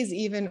days,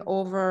 even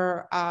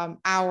over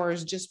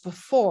hours just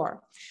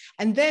before.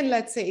 And then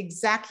let's say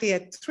exactly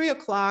at 3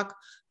 o'clock,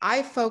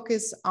 I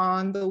focus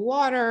on the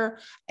water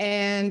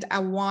and I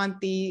want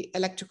the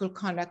electrical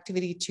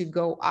conductivity to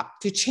go up,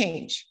 to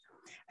change.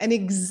 And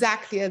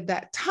exactly at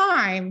that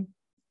time,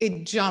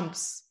 it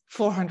jumps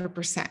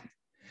 400%.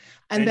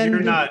 And then you're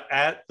not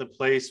at the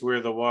place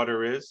where the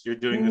water is. You're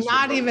doing this.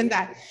 Not even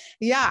that.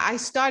 Yeah, I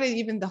started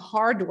even the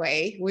hard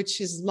way, which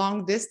is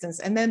long distance.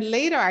 And then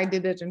later I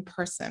did it in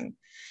person.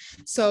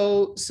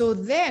 So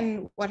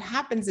then what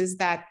happens is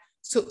that,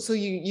 so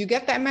you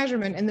get that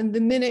measurement, and then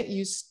the minute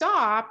you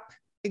stop,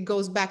 it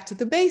goes back to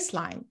the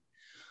baseline.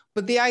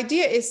 But the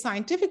idea is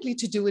scientifically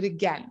to do it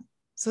again.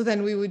 So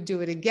then we would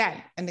do it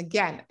again and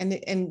again.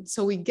 And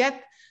so we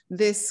get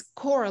this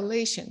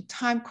correlation,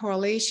 time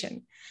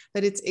correlation,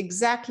 that it's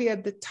exactly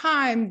at the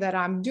time that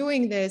I'm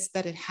doing this,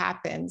 that it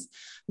happens.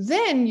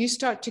 Then you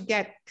start to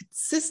get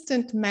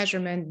consistent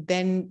measurement.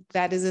 Then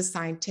that is a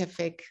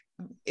scientific,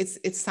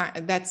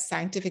 that's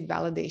scientific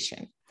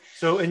validation.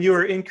 So, and you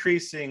are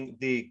increasing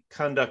the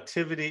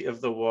conductivity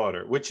of the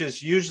water, which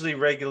is usually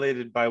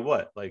regulated by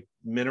what? Like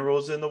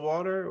minerals in the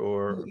water,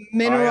 or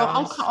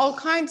all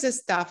kinds of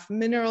stuff,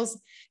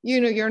 minerals,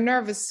 your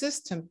nervous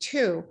system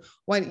too.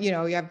 When, you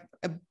have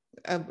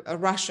a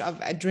rush of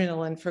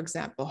adrenaline, for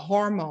example,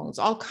 hormones,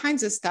 all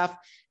kinds of stuff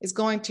is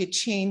going to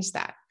change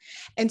that.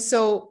 And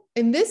so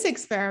in this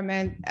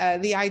experiment,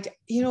 the idea,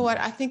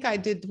 I think I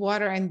did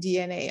water and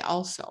DNA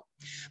also.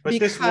 But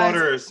this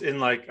water is in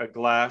like a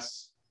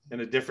glass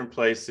in a different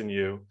place than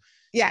you.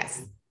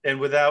 Yes. And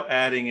without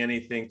adding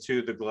anything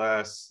to the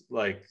glass,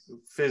 like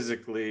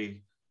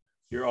physically,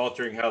 you're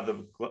altering how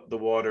the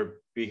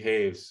water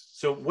behaves.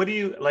 So what do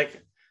you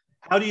like?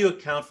 How do you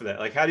account for that?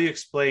 Like, how do you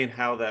explain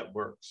how that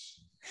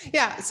works?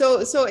 Yeah,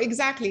 so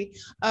exactly.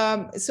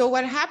 So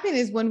what happened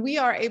is when we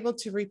are able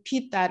to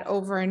repeat that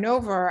over and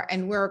over,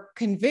 and we're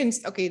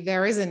convinced, okay,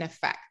 there is an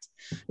effect,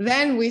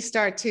 then we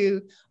start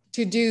to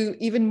do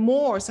even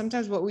more.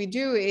 Sometimes what we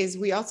do is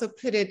we also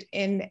put it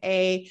in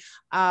a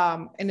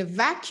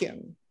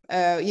vacuum,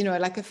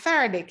 like a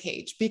Faraday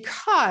cage,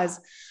 because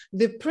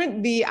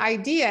the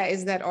idea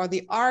is that, or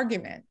the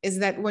argument is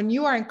that when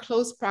you are in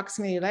close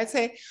proximity, let's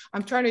say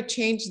I'm trying to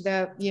change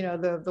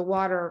the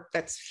water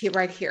that's here,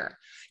 right here.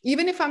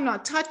 Even if I'm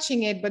not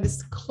touching it, but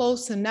it's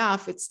close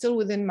enough, it's still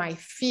within my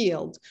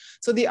field.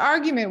 So the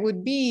argument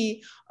would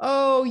be,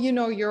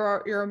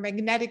 your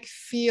magnetic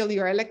field,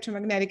 your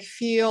electromagnetic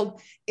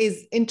field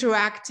is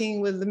interacting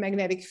with the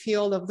magnetic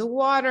field of the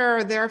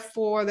water.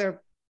 Therefore,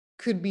 there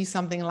could be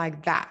something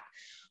like that.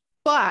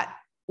 But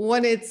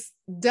when it's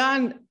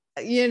done,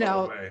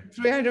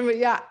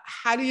 300,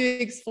 how do you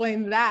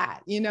explain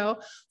that?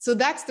 So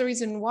that's the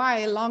reason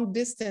why long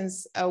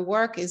distance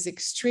work is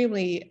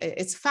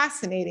it's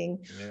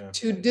fascinating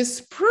to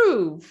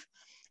disprove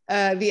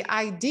the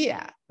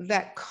idea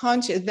that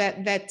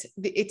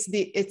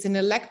it's an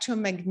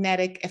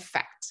electromagnetic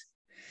effect.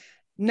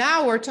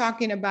 Now we're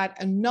talking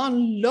about a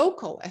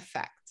non-local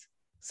effect.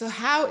 So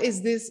how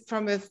is this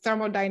from a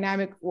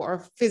thermodynamic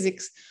or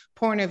physics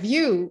point of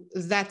view?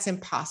 That's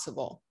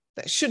impossible.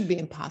 That should be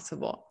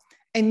impossible.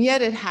 And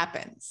yet it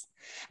happens.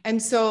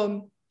 And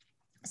so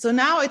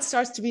now it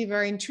starts to be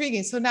very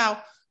intriguing. So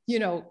now,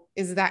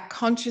 is that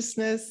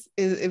consciousness?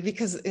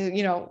 Because,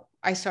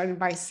 I started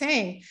by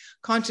saying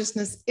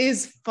consciousness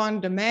is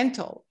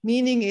fundamental,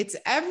 meaning it's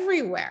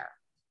everywhere.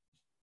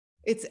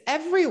 It's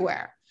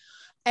everywhere.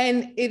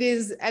 And it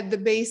is at the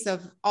base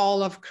of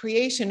all of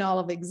creation, all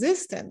of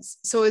existence.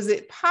 So is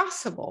it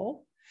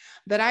possible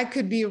that I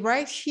could be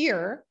right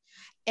here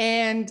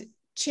and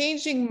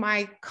changing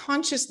my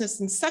consciousness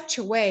in such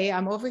a way,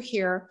 I'm over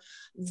here,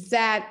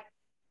 that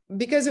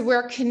because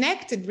we're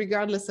connected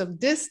regardless of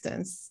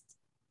distance,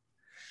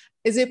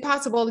 is it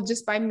possible that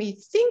just by me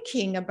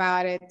thinking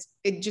about it,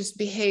 it just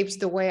behaves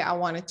the way I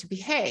want it to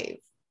behave?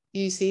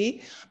 You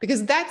see?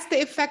 Because that's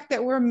the effect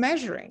that we're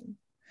measuring.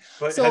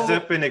 But So, has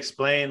that been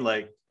explained,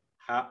 like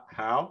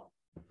how?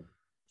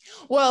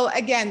 well,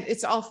 again,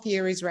 it's all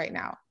theories right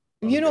now.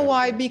 Okay. You know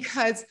why?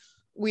 Because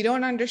we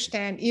don't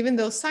understand, even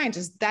those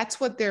scientists, that's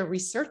what they're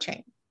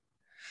researching.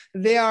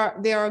 They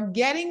are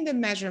getting the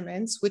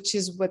measurements, which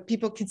is what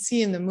people can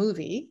see in the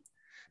movie.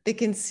 They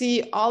can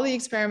see all the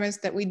experiments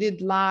that we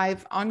did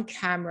live on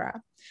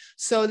camera.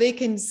 So they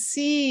can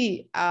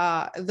see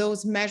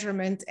those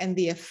measurements and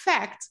the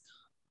effect,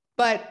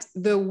 but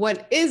the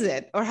what is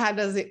it or how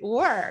does it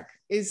work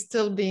is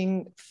still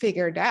being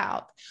figured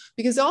out.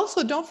 Because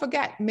also, don't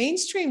forget,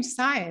 mainstream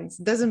science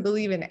doesn't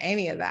believe in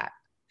any of that.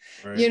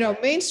 Right. You know,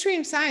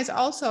 mainstream science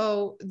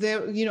also,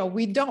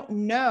 we don't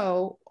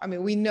know. I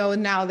mean, we know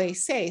now, they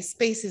say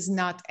space is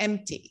not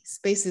empty.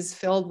 Space is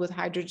filled with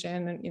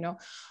hydrogen and,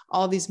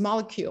 all these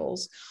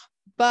molecules,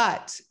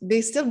 but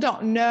they still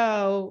don't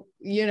know,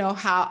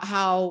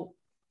 how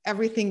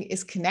everything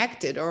is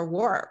connected or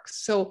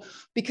works. So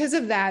because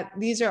of that,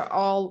 these are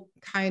all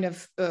kind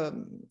of,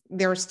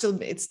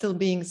 it's still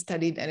being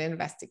studied and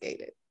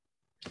investigated.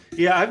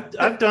 Yeah,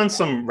 I've done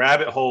some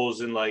rabbit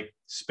holes in like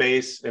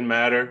space and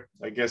matter.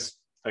 I guess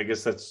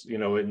that's,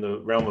 in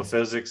the realm of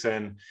physics,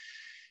 and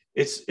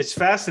it's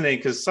fascinating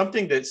because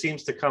something that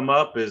seems to come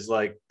up is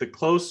like the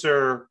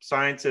closer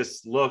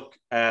scientists look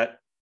at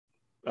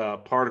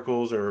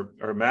particles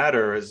or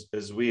matter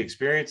as we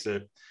experience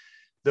it,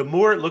 the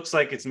more it looks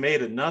like it's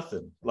made of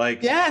nothing.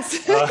 Like,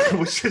 yes,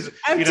 which is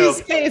empty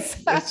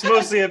space. It's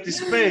mostly empty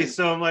space.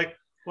 So I'm like,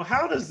 well,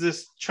 how does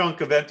this chunk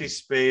of empty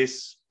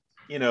space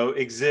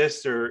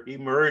exist or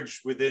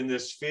emerge within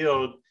this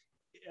field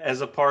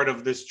as a part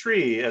of this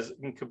tree, as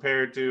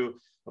compared to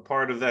a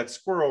part of that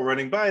squirrel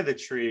running by the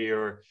tree?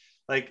 Or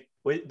like,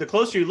 the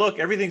closer you look,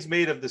 everything's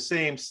made of the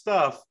same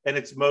stuff and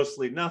it's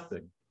mostly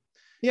nothing.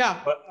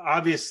 Yeah. But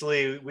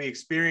obviously we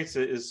experience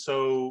it is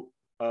so,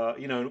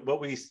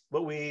 what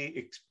we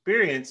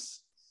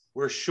experience,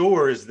 we're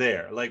sure is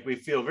there. Like, we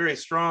feel very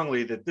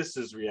strongly that this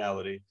is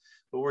reality,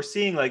 but we're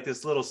seeing like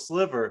this little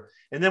sliver.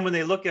 And then when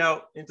they look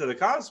out into the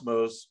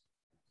cosmos,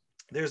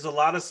 there's a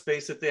lot of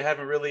space that they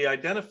haven't really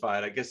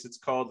identified. I guess it's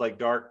called like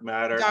dark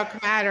matter.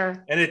 Dark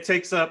matter. And it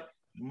takes up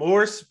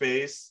more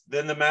space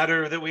than the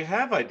matter that we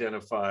have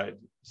identified.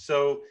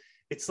 So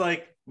it's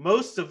like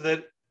most of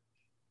that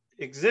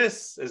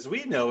exists as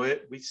we know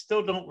it. We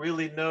still don't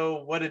really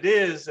know what it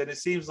is. And it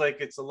seems like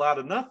it's a lot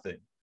of nothing.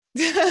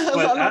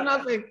 But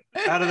nothing.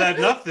 Out of that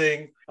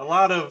nothing, a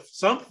lot of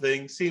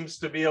something seems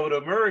to be able to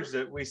emerge,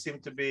 that we seem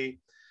to be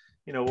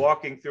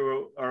walking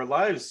through our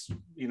lives,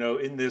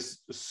 in this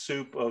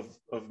soup of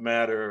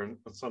matter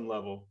on some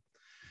level.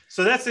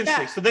 So that's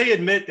interesting. Yeah. So they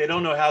admit they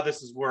don't know how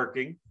this is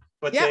working,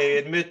 but they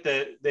admit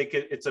that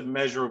it's a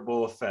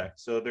measurable effect.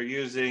 So they're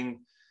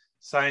using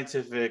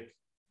scientific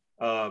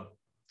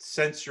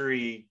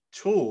sensory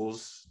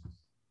tools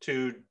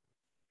to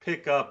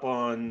pick up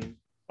on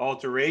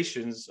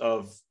alterations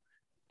of,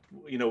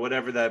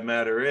 whatever that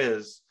matter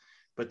is,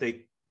 but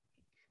they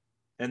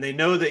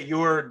know that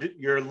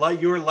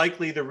you're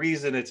likely the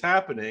reason it's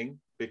happening,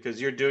 because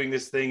you're doing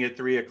this thing at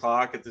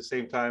 3:00 at the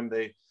same time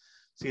they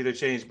see the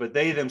change, but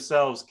they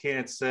themselves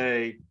can't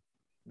say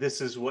this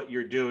is what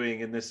you're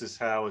doing and this is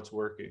how it's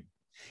working.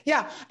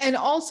 Yeah. And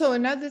also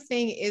another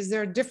thing is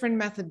there are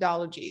different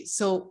methodologies.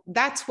 So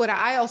that's what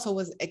I also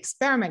was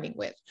experimenting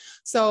with.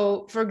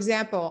 So for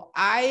example,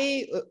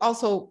 I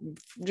also,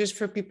 just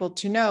for people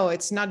to know,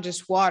 it's not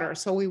just water.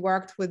 So we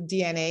worked with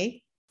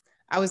DNA.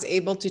 I was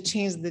able to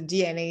change the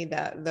DNA,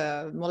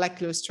 the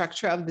molecular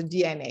structure of the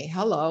DNA.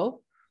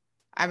 Hello.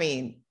 I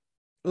mean,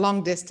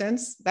 long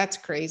distance, that's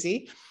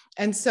crazy.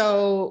 And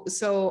so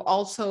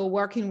also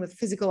working with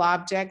physical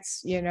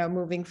objects,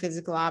 moving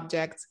physical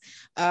objects,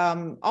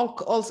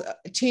 also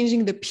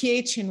changing the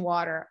pH in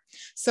water.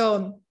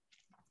 So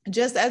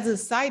just as a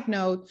side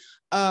note,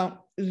 I'm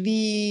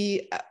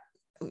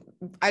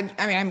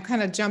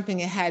kind of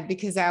jumping ahead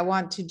because I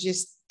want to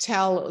just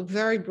tell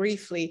very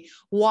briefly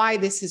why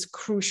this is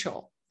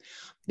crucial.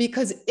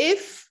 Because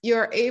if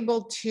you're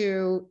able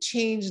to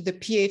change the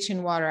pH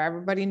in water,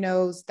 everybody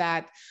knows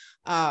that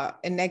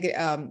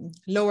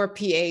lower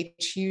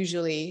pH,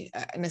 usually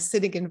an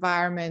acidic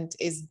environment,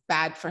 is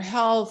bad for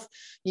health.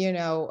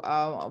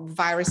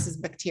 Viruses,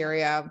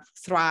 bacteria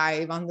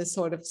thrive on this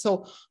sort of,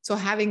 so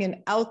having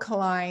an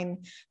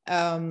alkaline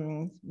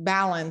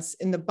balance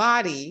in the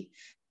body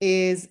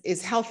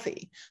is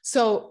healthy.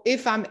 So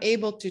if I'm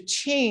able to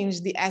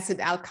change the acid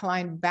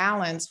alkaline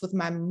balance with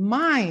my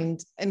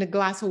mind in a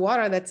glass of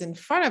water that's in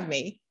front of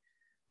me,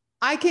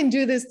 I can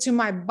do this to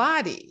my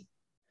body.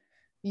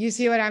 You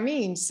see what I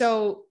mean?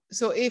 So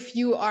if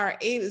you are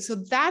able, so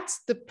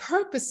that's the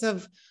purpose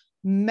of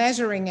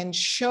measuring and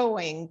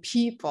showing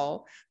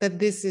people that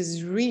this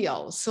is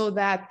real, so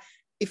that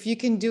if you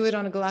can do it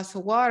on a glass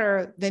of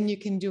water, then you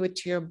can do it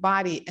to your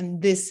body. And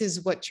this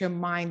is what your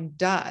mind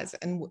does,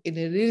 and it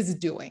is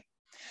doing.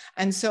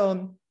 And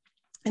so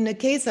in the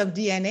case of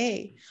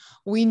DNA,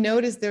 we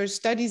noticed there are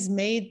studies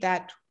made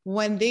that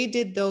when they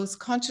did those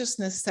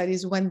consciousness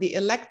studies, when the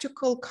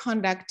electrical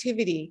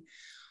conductivity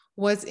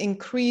was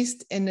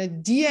increased in a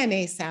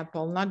DNA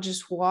sample, not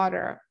just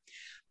water,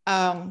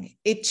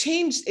 it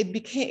changed,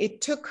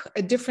 it took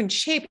a different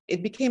shape.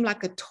 It became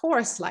like a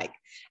torus-like,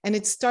 and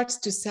it starts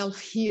to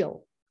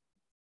self-heal.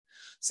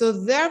 So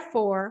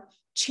therefore,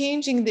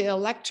 raising the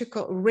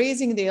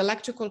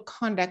electrical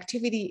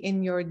conductivity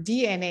in your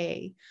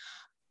DNA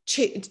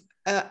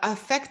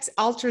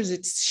alters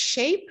its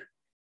shape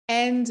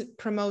and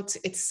promotes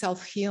its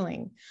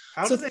self-healing.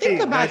 How do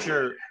they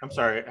measure? I'm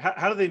sorry.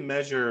 How do they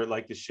measure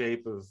like the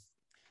shape of?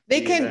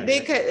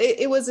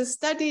 It was a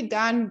study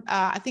done.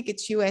 I think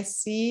it's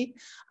USC.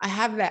 I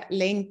have that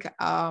link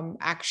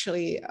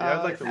actually. Yeah,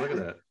 I'd like to look at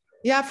that.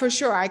 Yeah, for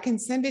sure. I can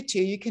send it to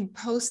you. You can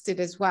post it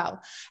as well.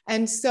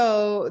 And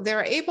so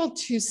they're able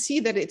to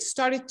see that it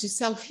started to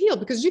self-heal,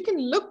 because you can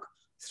look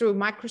through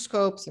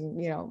microscopes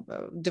and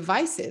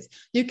devices.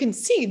 You can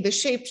see the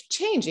shape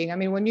changing. I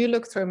mean, when you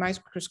look through a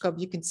microscope,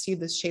 you can see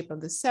the shape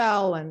of the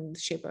cell and the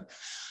shape of.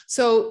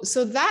 So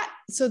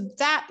that's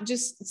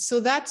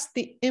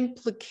the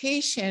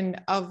implication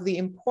of the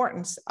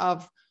importance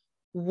of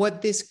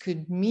what this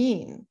could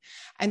mean.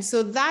 And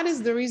so that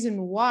is the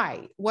reason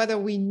why, whether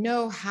we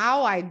know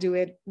how I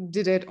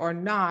did it or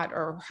not,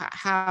 or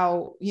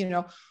how,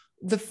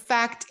 the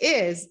fact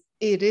is,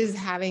 it is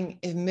having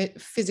a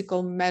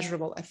physical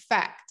measurable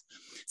effect.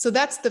 So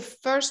that's the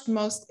first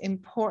most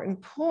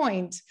important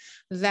point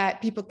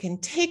that people can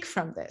take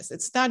from this.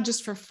 It's not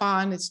just for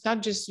fun. It's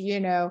not just,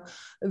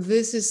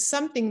 this is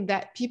something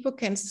that people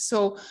can.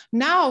 So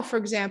now, for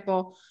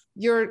example,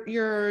 your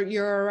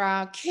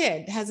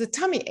kid has a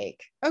tummy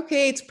ache.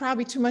 Okay, it's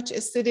probably too much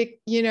acidic,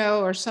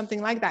 or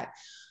something like that.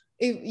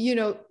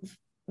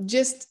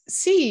 Just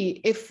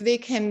see if they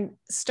can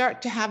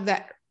start to have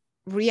that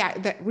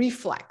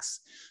reflex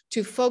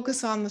to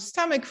focus on the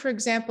stomach, for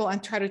example,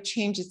 and try to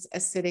change its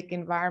acidic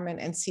environment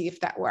and see if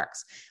that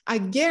works. I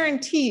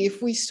guarantee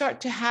if we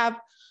start to have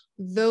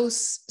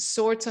those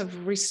sorts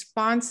of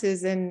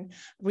responses and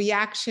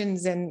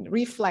reactions and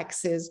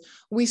reflexes,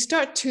 we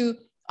start to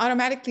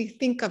automatically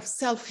think of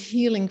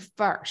self-healing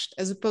first,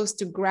 as opposed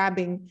to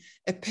grabbing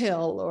a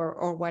pill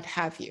or what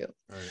have you.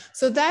 Right.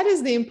 So that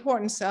is the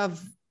importance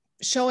of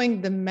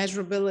showing the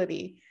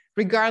measurability,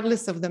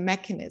 regardless of the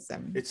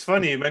mechanism. It's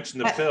funny you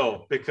mentioned the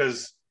pill,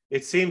 because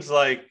it seems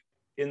like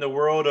in the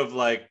world of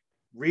like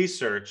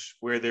research,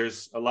 where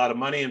there's a lot of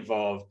money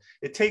involved,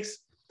 it takes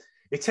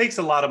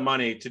a lot of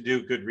money to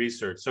do good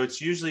research. So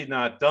it's usually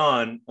not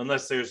done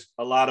unless there's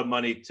a lot of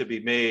money to be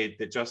made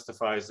that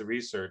justifies the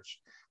research,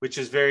 which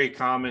is very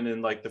common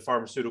in like the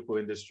pharmaceutical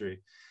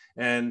industry.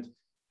 And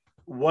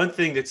one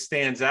thing that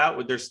stands out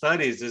with their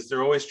studies is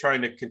they're always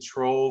trying to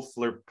control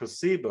for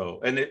placebo.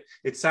 And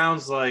it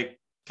sounds like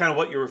kind of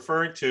what you're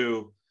referring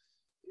to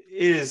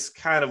is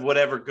kind of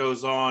whatever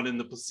goes on in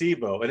the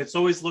placebo. And it's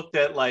always looked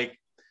at like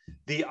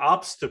the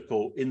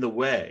obstacle in the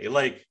way,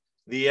 like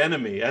the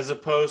enemy, as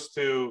opposed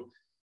to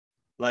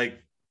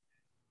like,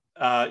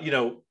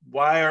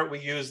 why aren't we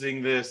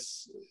using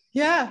this?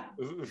 Yeah.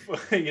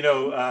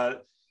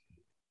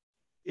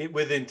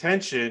 With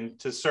intention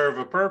to serve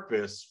a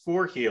purpose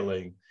for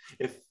healing.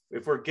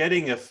 If we're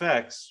getting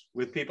effects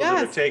with people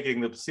that are taking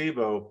the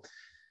placebo,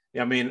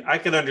 I mean, I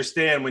can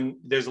understand when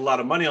there's a lot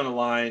of money on the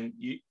line,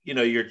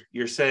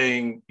 you're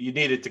saying you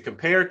need it to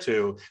compare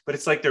to, but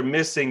it's like they're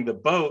missing the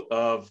boat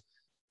of,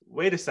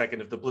 wait a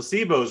second, if the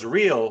placebo is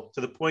real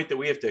to the point that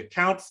we have to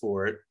account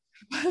for it,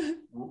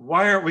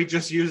 why aren't we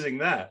just using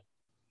that?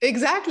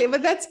 Exactly,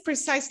 but that's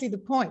precisely the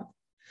point.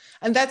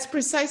 And that's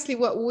precisely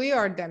what we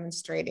are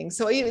demonstrating.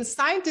 So even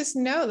scientists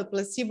know the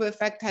placebo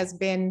effect has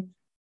been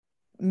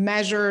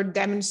measured,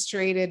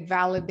 demonstrated,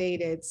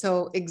 validated.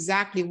 So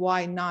exactly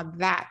why not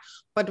that?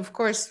 But of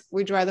course,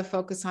 we'd rather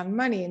focus on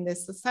money in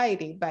this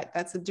society, but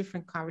that's a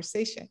different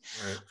conversation.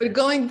 Right. But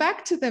going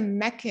back to the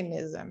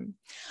mechanism,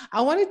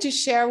 I wanted to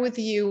share with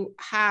you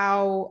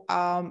how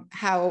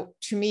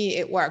to me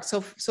it works.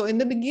 So in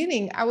the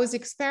beginning, I was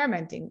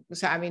experimenting.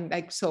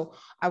 So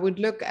I would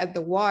look at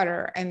the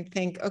water and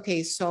think,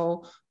 okay,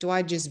 so do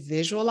I just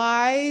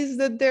visualize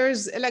that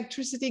there's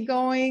electricity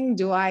going?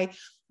 Do I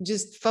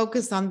just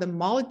focus on the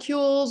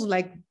molecules?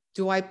 Like,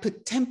 do I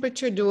put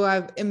temperature? Do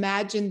I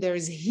imagine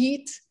there's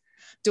heat?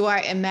 Do I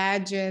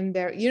imagine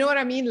there, you know what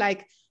I mean?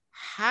 Like,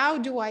 how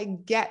do I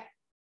get,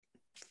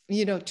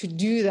 to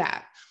do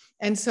that?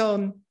 And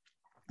so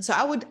So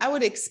I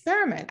would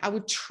experiment. I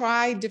would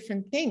try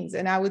different things.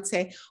 And I would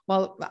say,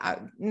 well,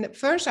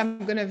 first I'm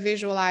going to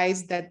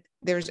visualize that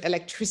there's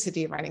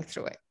electricity running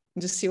through it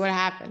and just see what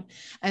happened.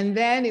 And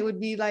then it would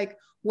be like,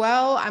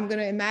 well, I'm going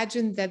to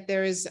imagine that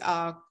there is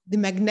the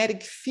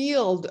magnetic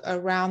field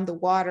around the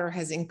water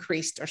has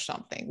increased or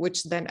something,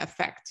 which then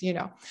affects,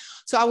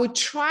 So I would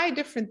try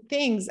different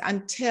things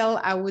until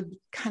I would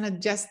kind of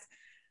just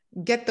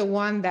get the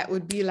one that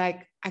would be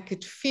like I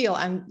could feel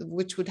and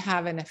which would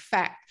have an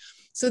effect.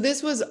 So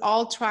this was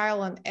all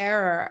trial and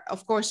error,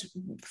 of course,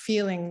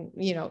 feeling,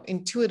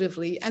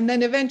 intuitively, and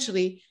then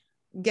eventually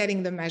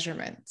getting the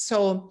measurement.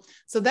 So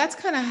that's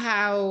kind of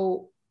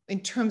how,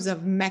 in terms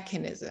of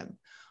mechanism.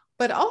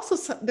 But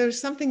also there's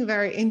something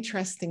very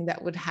interesting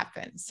that would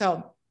happen.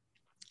 So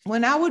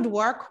when I would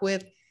work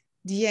with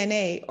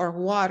DNA or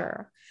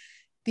water,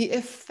 the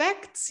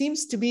effect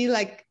seems to be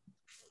like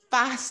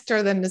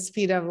faster than the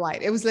speed of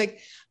light. It was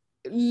like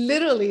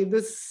literally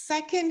the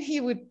second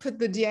he would put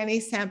the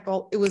DNA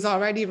sample, it was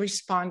already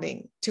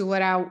responding to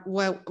what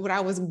I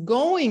was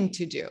going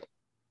to do.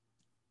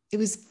 It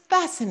was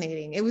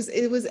fascinating. It was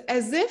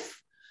as if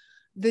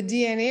the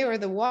DNA or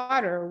the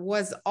water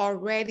was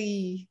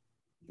already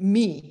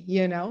me,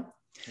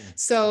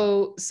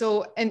 So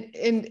and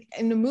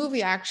in the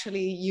movie,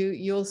 actually,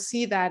 you'll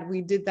see that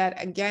we did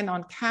that again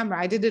on camera.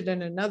 I did it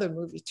in another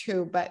movie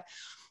too, but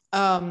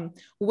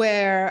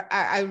where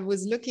I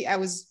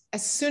was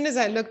as soon as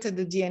I looked at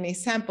the DNA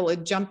sample,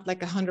 it jumped like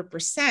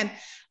 100%.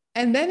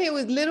 And then it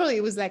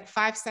was like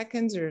 5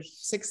 seconds or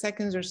 6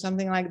 seconds or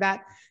something like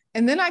that.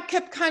 And then I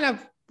kept kind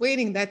of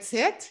waiting, that's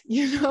it,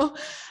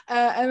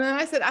 and then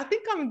I said, I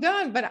think I'm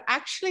done. But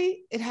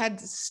actually it had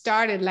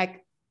started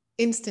like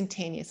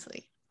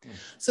instantaneously.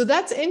 So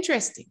that's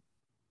interesting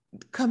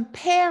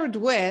compared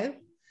with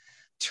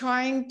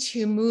trying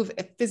to move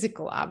a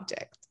physical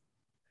object.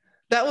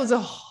 That was a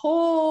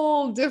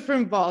whole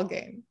different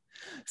ballgame.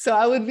 So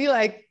I would be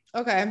like,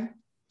 okay,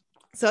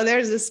 so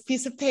there's this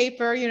piece of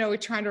paper, we're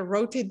trying to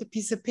rotate the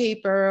piece of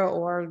paper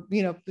or,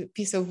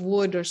 piece of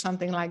wood or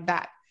something like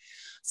that.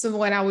 So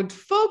when I would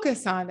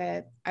focus on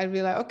it, I'd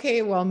be like,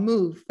 okay, well,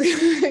 move,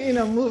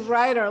 move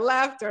right or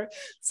left or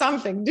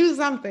something, do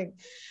something.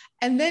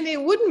 And then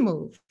it wouldn't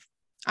move.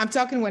 I'm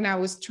talking when I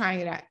was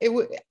trying it out.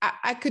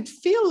 I could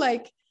feel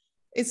like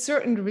a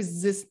certain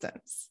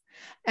resistance.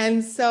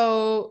 And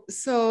so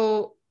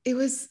it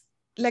was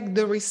like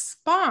the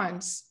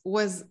response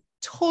was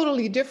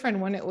totally different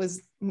when it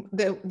was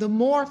the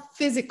more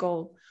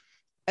physical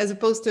as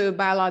opposed to a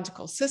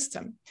biological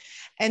system.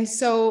 And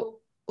so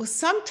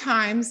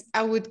sometimes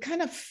I would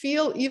kind of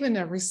feel even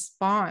a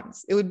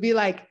response. It would be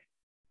like,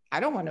 I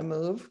don't want to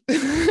move.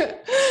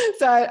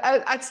 So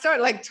I'd start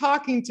like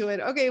talking to it.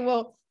 Okay,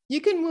 well, you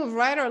can move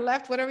right or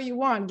left, whatever you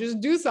want, just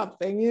do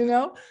something,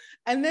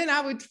 And then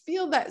I would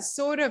feel that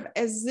sort of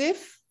as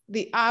if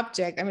the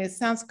object, I mean, it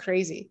sounds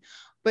crazy,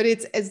 but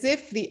it's as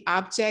if the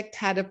object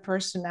had a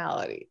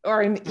personality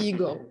or an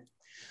ego,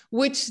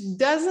 which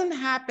doesn't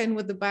happen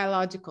with the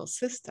biological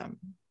system.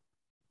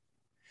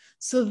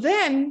 So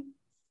then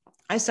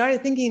I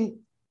started thinking,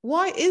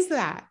 why is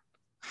that?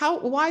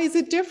 Why is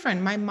it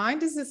different? My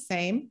mind is the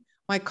same.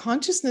 My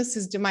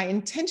consciousness my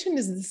intention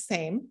is the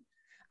same.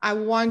 I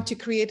want to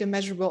create a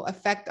measurable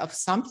effect of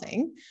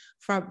something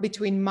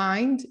between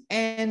mind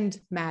and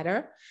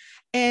matter.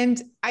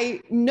 And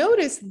I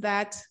noticed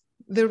that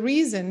the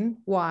reason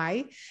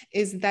why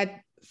is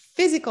that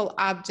physical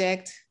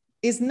object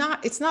it's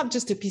not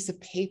just a piece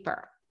of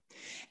paper.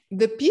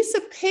 The piece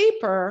of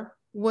paper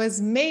was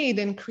made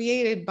and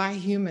created by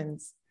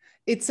humans.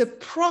 It's a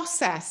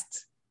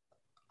processed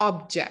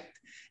object.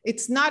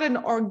 It's not an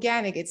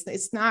organic.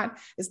 It's not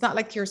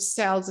like your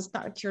cells. It's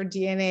not like your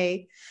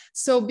DNA.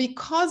 So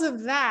because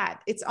of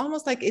that, it's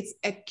almost like it's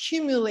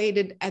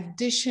accumulated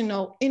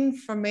additional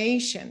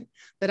information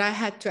that I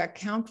had to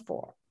account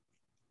for.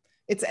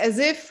 It's as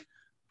if,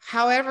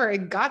 however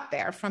it got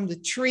there, from the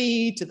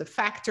tree to the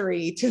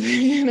factory to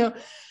the,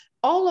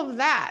 all of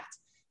that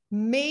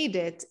made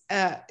it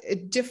a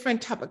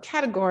different type of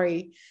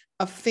category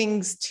of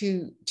things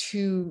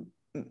to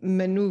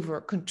maneuver,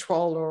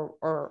 control,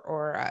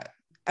 or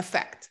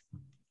affect.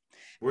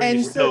 Were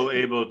you still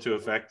able to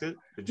affect it?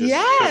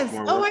 Yes.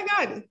 Oh my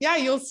God. Yeah,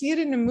 you'll see it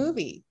in the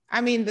movie.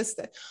 I mean,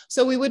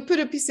 so we would put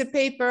a piece of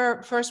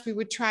paper. First, we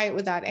would try it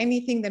without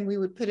anything. Then we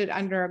would put it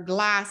under a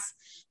glass.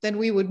 Then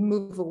we would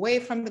move away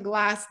from the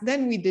glass.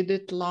 Then we did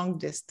it long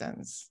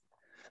distance.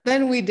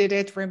 Then we did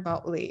it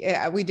remotely.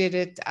 We did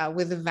it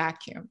with a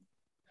vacuum.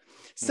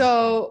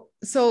 So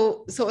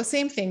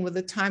same thing with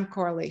the time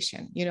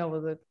correlation,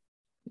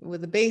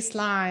 with the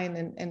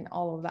baseline and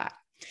all of that.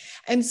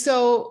 And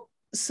so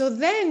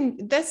then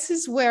this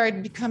is where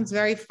it becomes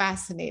very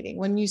fascinating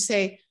when you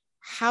say,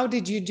 how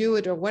did you do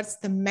it? Or what's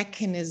the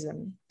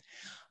mechanism?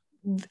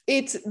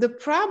 The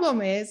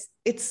problem is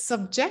it's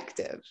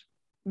subjective,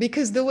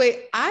 because the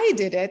way I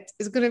did it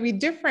is going to be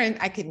different.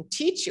 I can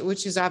teach you,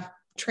 which is I've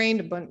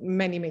trained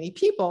many, many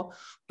people,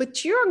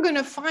 but you're going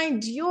to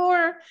find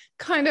your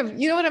kind of,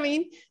 you know what I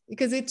mean?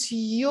 Because it's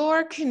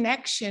your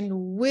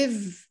connection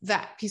with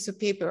that piece of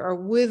paper or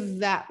with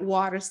that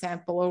water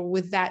sample or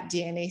with that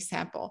DNA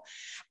sample.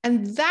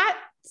 And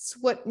that's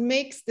what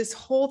makes this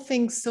whole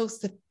thing so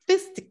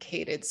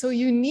sophisticated, so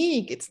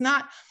unique. It's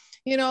not,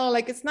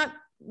 like it's not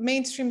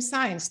mainstream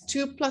science.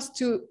 2 +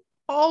 2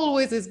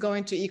 always is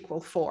going to equal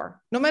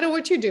 4, no matter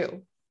what you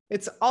do.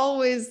 It's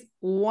always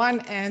one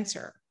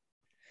answer.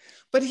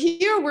 But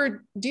here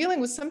we're dealing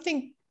with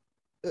something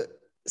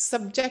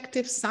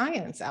subjective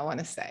science, I want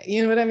to say.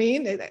 You know what I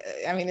mean?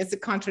 It's a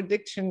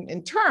contradiction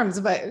in terms,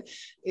 but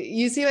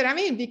you see what I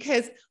mean?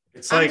 Because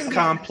it's like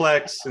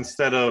complex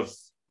instead of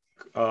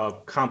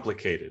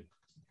complicated.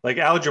 Like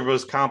algebra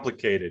is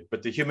complicated,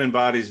 but the human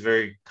body is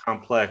very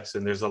complex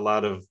and there's a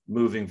lot of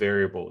moving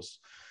variables.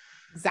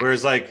 Exactly.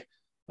 Whereas like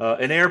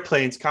an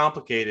airplane's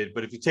complicated,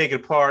 but if you take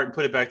it apart and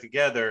put it back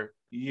together,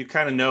 you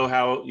kind of know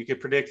how you can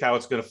predict how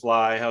it's going to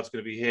fly, how it's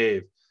going to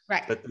behave.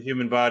 Right. But the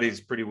human body is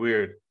pretty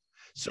weird.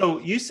 So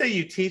you say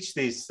you teach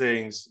these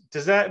things.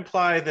 Does that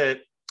imply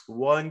that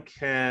one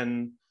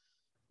can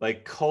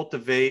like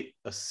cultivate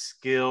a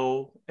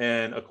skill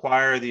and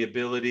acquire the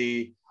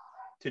ability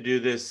to do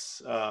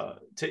this, to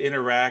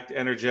interact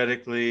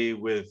energetically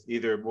with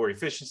either more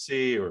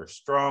efficiency or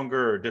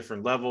stronger or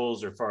different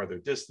levels or farther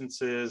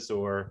distances,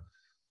 or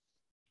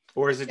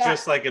is it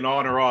just like an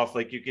on or off?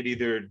 Like you could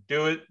either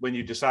do it when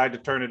you decide to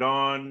turn it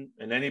on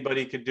and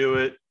anybody could do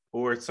it,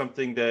 or it's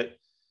something that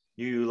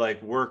you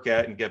like work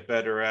at and get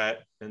better at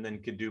and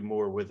then could do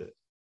more with it?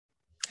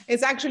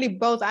 It's actually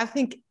both. I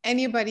think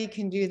anybody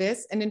can do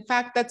this. And in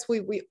fact, that's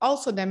what we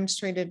also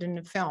demonstrated in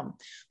the film,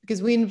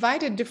 because we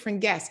invited different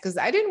guests, because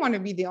I didn't want to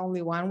be the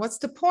only one. What's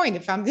the point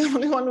if I'm the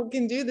only one who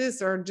can do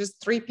this, or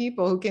just 3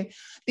 people who can?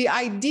 The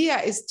idea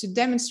is to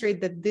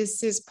demonstrate that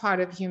this is part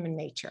of human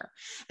nature.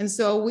 And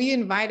so we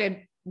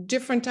invited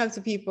different types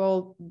of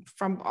people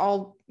from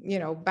all,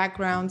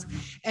 backgrounds.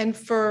 And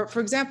for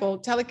example,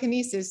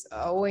 telekinesis,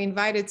 we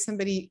invited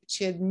somebody,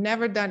 she had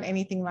never done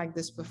anything like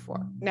this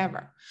before,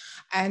 never.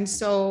 And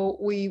so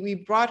we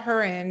brought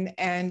her in,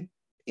 and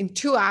in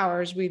 2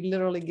 hours, we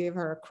literally gave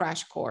her a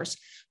crash course.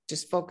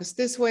 Just focus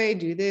this way,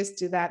 do this,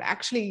 do that.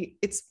 Actually,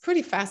 it's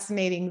pretty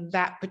fascinating,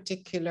 that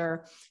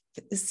particular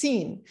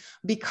scene,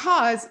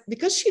 because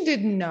she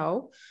didn't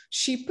know.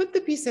 She put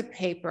the piece of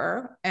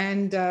paper,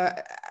 and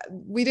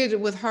we did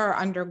it with her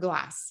under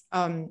glass.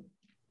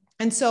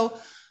 And so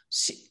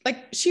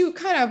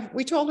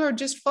we told her,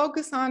 just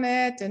focus on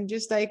it and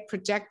just like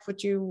project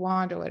what you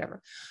want or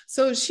whatever.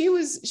 So she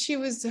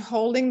was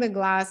holding the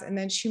glass, and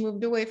then she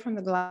moved away from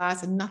the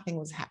glass and nothing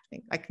was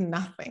happening, like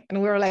nothing. And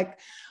we were like,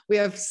 we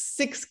have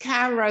 6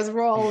 cameras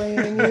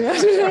rolling,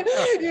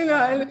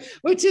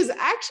 which is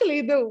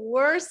actually the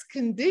worst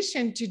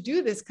condition to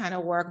do this kind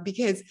of work,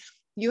 because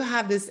you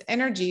have this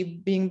energy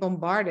being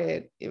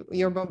bombarded.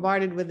 You're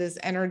bombarded with this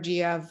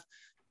energy of,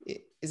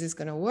 is this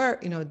going to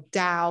work?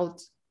 Doubt,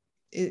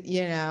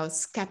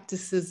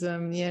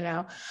 skepticism,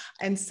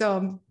 and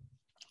so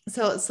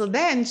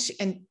then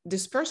and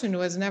this person who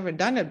has never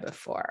done it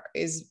before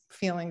is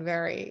feeling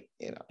very,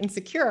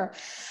 insecure.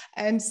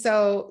 And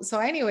so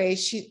anyway,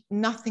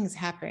 nothing's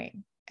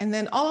happening. And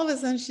then all of a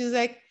sudden she's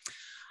like,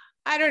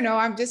 I don't know,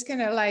 I'm just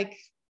going to like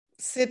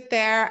sit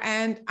there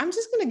and I'm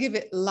just going to give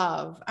it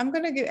love. I'm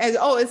going to give,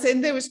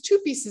 and there was 2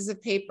 pieces of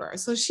paper.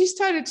 So she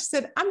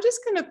said, I'm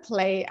just going to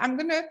play. I'm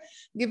going to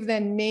give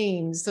them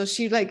names. So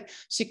she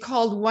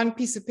called one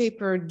piece of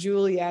paper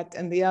Juliet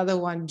and the other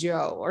one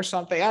Joe or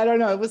something. I don't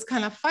know. It was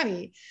kind of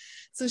funny.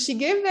 So she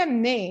gave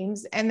them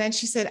names, and then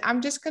she said,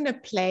 I'm just going to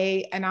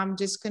play, and I'm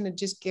just going to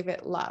just give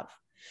it love.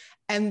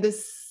 And the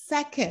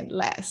second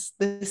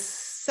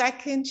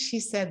she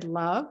said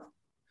love,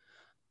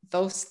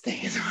 those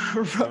things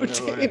were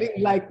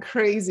rotating like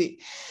crazy.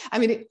 I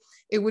mean,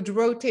 it would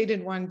rotate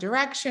in one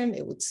direction,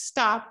 it would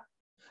stop.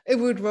 It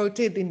would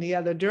rotate in the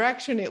other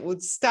direction, it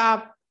would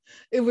stop.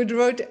 It would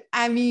rotate.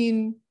 I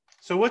mean.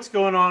 So what's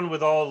going on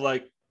with all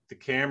like the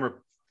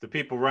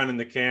people running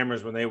the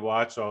cameras when they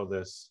watch all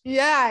this?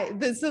 Yeah.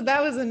 So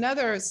that was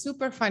another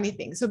super funny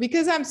thing. So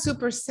because I'm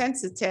super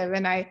sensitive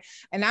and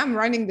I'm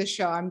running the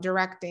show, I'm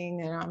directing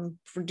and I'm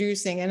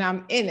producing and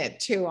I'm in it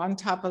too, on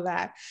top of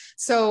that.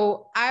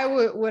 So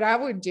what I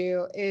would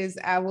do is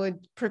I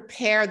would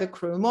prepare the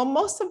crew. Well,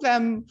 most of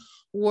them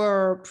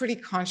were pretty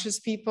conscious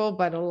people,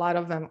 but a lot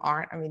of them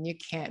aren't. I mean, you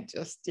can't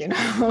just,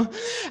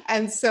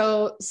 and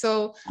so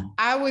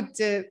I would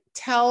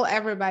tell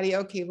everybody,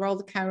 okay, roll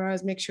the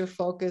cameras, make sure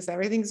focus,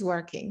 everything's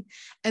working.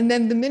 And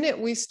then the minute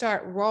we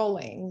start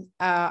rolling,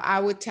 I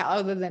would tell,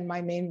 other than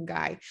my main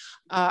guy,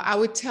 I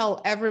would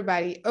tell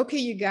everybody, okay,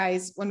 you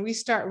guys, when we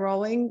start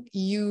rolling,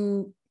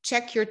 you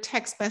check your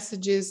text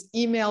messages,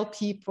 email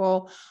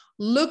people,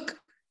 look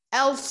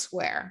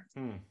elsewhere,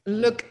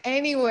 look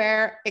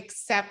anywhere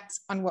except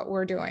on what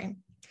we're doing.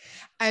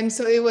 And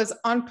so it was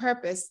on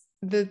purpose.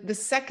 The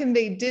second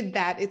they did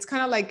that, it's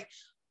kind of like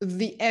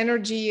the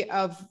energy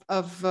of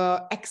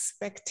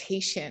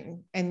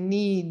expectation and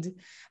need,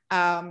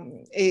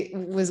 it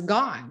was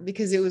gone,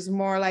 because it was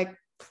more like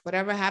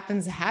whatever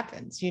happens,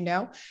 happens,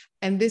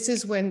 and this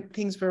is when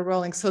things were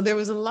rolling. So there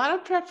was a lot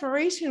of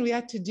preparation we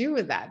had to do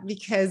with that,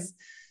 because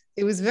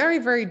it was very,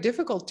 very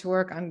difficult to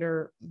work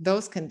under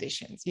those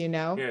conditions.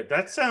 Yeah,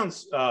 that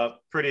sounds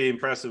pretty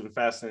impressive and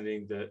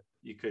fascinating, that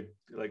you could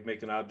like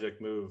make an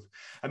object move.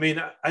 I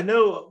mean, I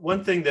know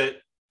one thing that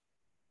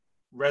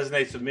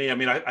resonates with me. I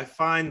mean, I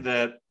find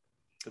that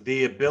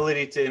the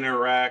ability to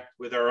interact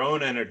with our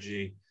own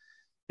energy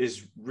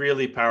is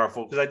really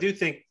powerful, because I do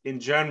think in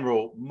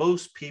general,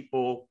 most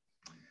people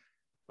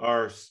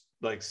are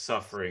like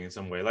suffering in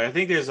some way. Like I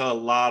think there's a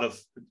lot of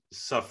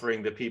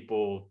suffering that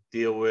people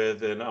deal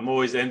with, and I'm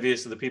always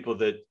envious of the people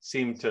that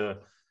seem to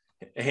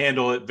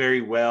handle it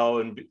very well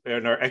and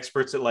are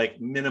experts at like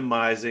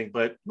minimizing,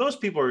 but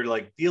most people are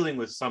like dealing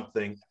with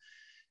something.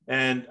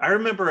 And I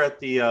remember at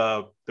the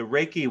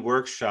Reiki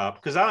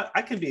workshop, because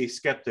I can be a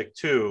skeptic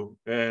too,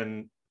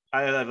 and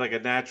I have like a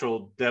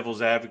natural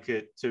devil's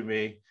advocate to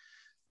me,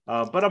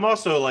 but I'm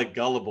also like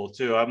gullible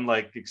too. I'm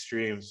like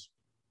extremes.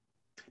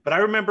 But I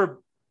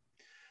remember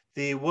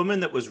the woman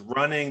that was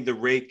running the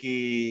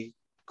Reiki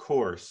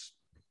course,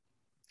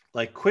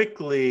 like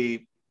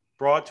quickly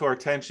brought to our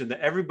attention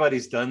that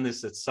everybody's done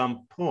this at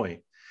some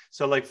point.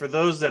 So like for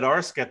those that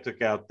are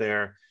skeptic out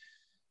there,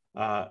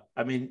 I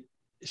mean,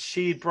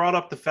 she brought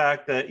up the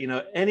fact that,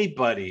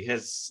 anybody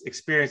has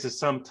experienced at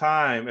some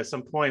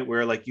point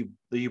where like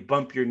you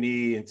bump your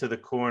knee into the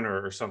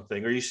corner or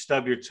something, or you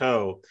stub your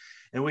toe.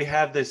 And we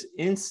have this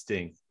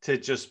instinct to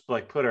just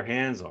like put our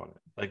hands on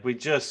it. Like we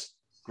just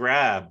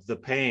grab the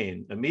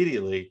pain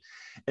immediately.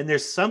 And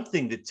there's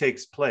something that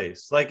takes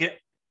place. Like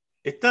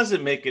it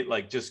doesn't make it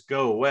like just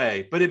go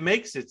away, but it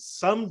makes it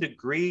some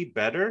degree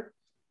better.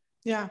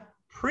 Yeah.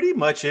 Pretty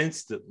much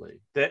instantly,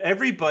 that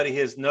everybody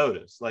has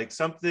noticed, like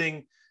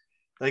something,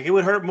 like it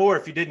would hurt more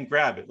if you didn't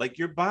grab it. Like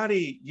your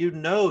body,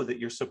 that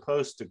you're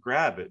supposed to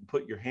grab it and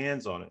put your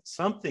hands on it.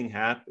 Something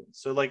happens.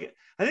 So like,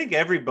 I think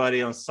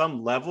everybody on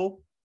some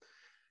level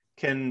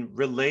can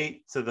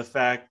relate to the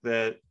fact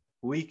that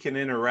we can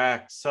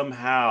interact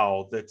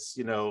somehow that's,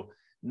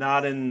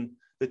 not in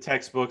the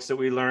textbooks that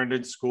we learned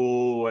in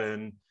school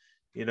and,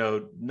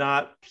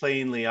 not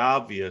plainly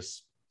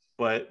obvious,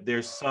 but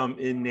there's some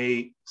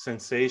innate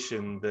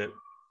sensation that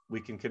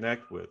we can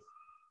connect with.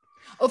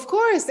 Of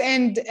course.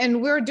 And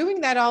we're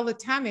doing that all the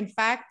time. In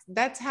fact,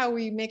 that's how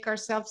we make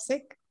ourselves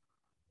sick,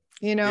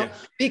 yeah.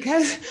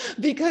 because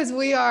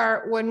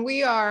when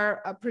we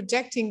are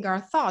projecting our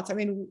thoughts, I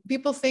mean,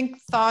 people think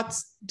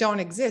thoughts don't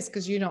exist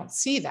because you don't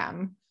see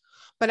them.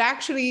 But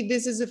actually,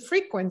 this is a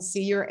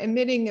frequency. You're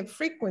emitting a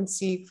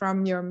frequency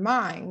from your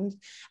mind.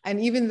 And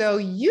even though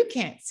you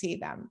can't see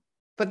them,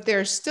 but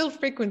there's still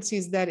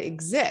frequencies that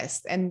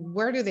exist. And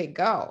where do they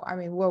go? I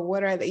mean, well,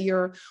 what are they?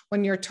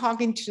 When you're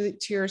talking to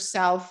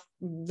yourself,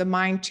 the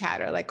mind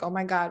chatter, like, oh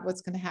my God,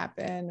 what's going to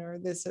happen, or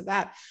this or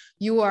that,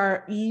 you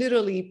are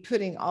literally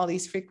putting all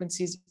these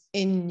frequencies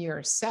in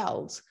your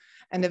cells.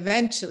 And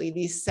eventually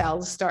these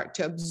cells start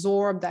to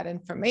absorb that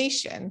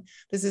information.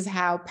 This is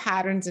how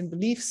patterns and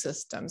belief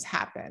systems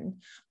happen.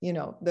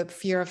 The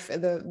fear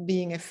of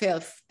being a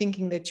failure,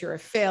 thinking that you're a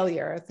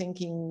failure,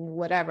 thinking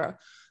whatever.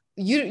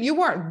 You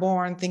weren't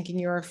born thinking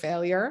you're a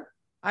failure.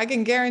 I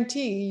can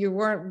guarantee you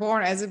weren't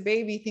born as a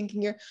baby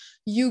thinking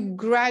you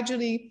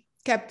gradually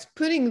kept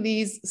putting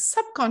these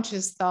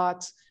subconscious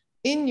thoughts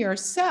in your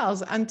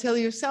cells until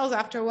your cells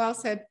after a while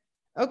said,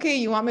 okay,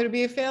 you want me to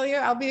be a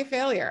failure? I'll be a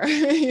failure.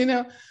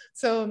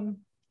 So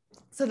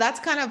that's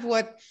kind of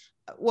what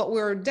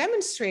we're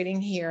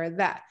demonstrating here,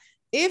 that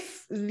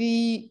if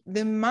the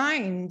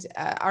mind,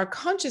 our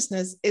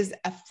consciousness is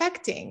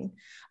affecting,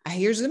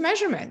 here's the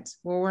measurement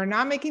where we're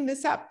not making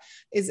this up,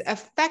 is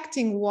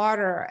affecting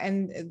water,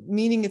 and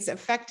meaning it's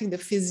affecting the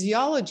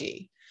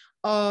physiology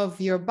of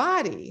your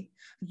body,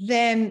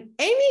 then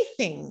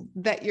anything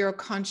that your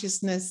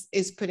consciousness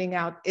is putting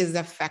out is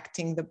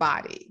affecting the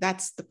body.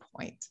 That's the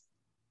point.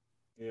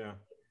 Yeah,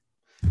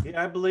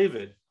 I believe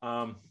it.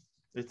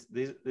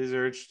 These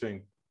are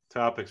interesting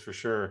topics for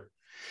sure.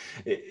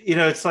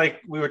 It's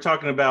like we were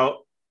talking about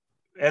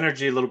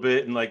energy a little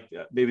bit, and like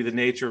maybe the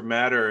nature of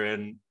matter,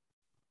 and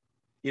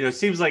it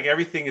seems like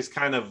everything is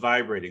kind of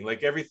vibrating,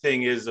 like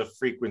everything is a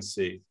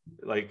frequency,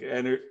 like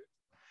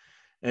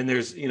and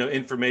there's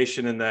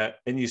information in that,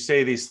 and you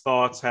say these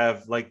thoughts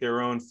have like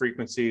their own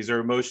frequencies, or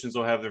emotions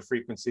will have their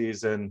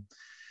frequencies, and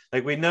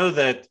like we know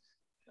that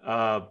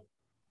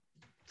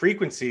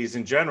frequencies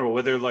in general,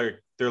 whether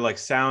they're like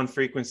sound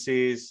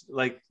frequencies,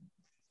 like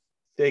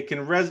they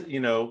can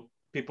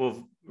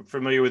people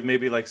familiar with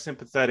maybe like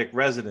sympathetic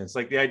resonance,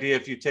 like the idea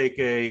if you take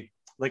a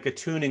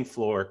tuning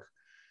fork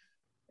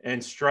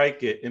and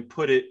strike it and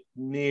put it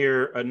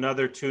near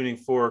another tuning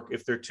fork,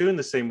 if they're tuned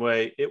the same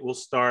way,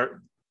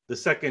 the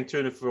second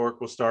tuning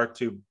fork will start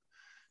to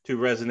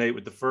resonate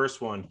with the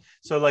first one.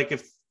 So like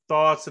if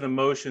thoughts and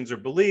emotions or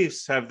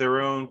beliefs have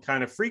their own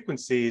kind of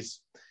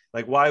frequencies,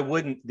 like, why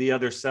wouldn't the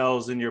other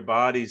cells in your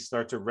body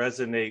start to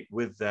resonate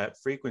with that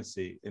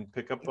frequency and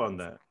pick up on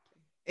that?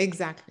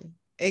 Exactly.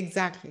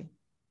 Exactly.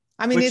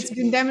 I mean, Which, it's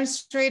been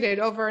demonstrated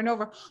over and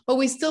over, but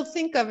we still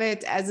think of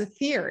it as a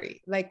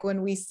theory. Like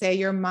when we say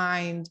your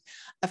mind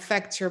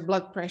affects your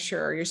blood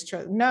pressure or your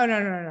stress. No, no,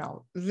 no,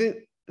 no, no.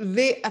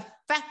 They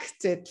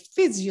affect it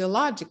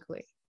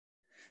physiologically.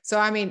 So,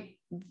 I mean,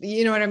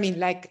 you know what I mean?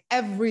 Like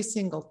every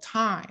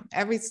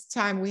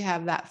time we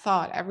have that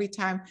thought, every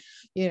time,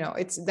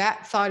 it's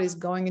that thought is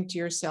going into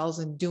your cells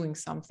and doing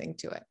something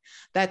to it.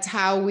 That's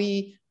how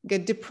we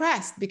get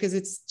depressed, because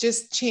it's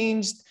just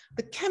changed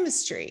the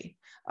chemistry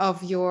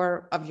of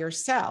your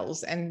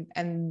cells, and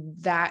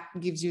that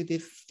gives you the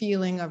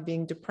feeling of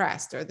being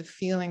depressed, or the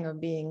feeling of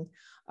being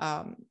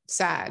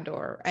sad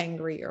or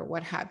angry or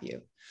what have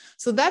you.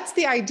 So that's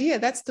the idea.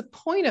 That's the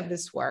point of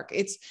this work.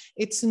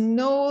 It's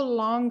no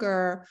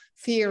longer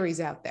theories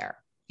out there.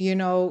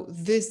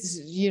 This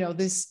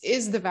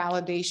is the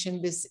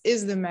validation. This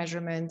is the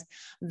measurement.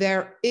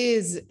 There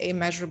is a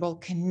measurable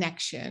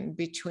connection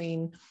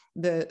between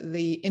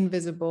the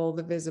invisible,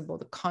 the visible,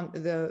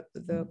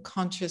 the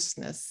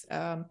consciousness,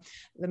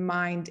 the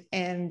mind,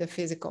 and the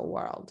physical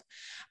world.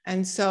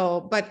 And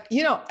so, but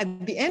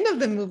at the end of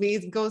the movie,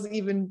 it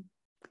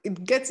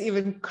gets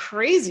even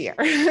crazier.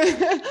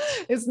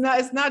 It's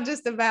not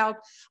just about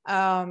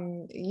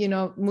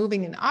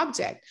moving an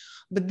object,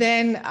 but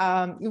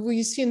then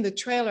you see in the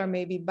trailer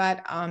maybe,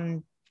 but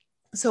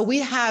so we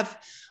have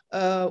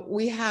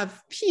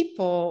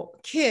people,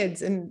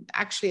 kids, and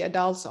actually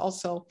adults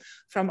also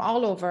from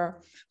all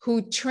over,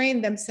 who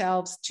train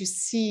themselves to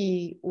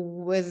see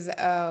with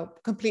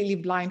completely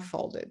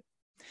blindfolded.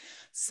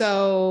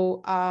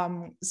 So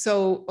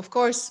of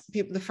course,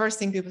 the first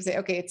thing people say,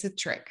 okay, it's a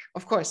trick.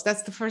 Of course,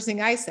 that's the first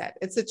thing I said.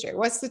 It's a trick.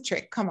 What's the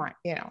trick? Come on,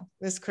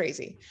 this is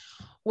crazy.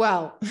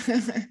 Well,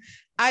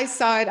 I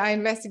saw it, I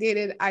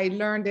investigated, I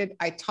learned it,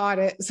 I taught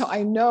it. So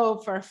I know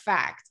for a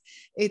fact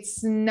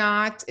it's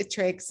not a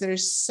trick. So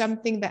there's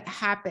something that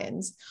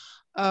happens.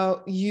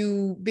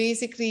 You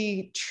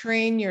basically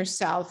train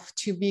yourself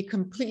to be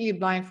completely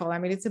blindfolded. I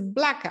mean, it's a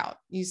blackout.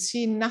 You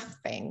see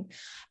nothing.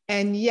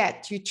 And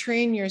yet you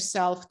train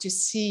yourself to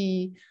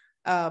see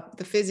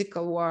the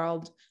physical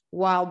world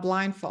while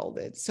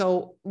blindfolded.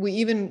 So we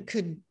even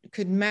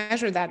could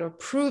measure that or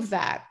prove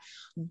that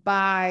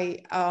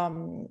by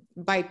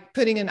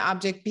putting an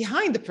object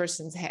behind the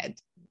person's head,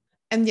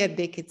 and yet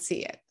they could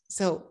see it.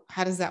 So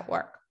how does that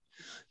work?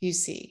 You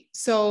see,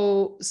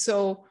 so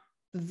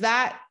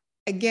that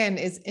again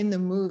is in the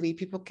movie.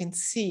 People can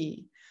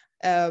see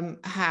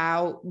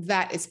how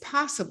that is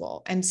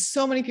possible, and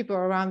so many people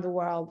around the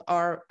world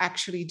are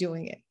actually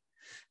doing it.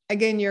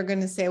 Again, you're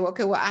going to say, well,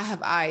 okay, well, I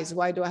have eyes.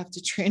 Why do I have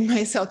to train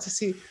myself to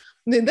see?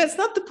 That's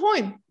not the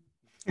point.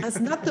 That's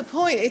not the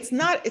point. It's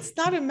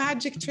not a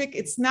magic trick.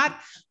 It's not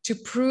to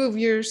prove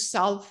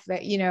yourself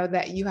that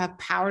that you have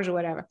powers or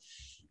whatever.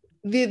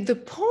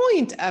 The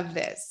point of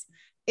this,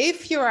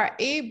 if you are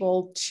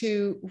able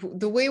to,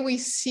 the way we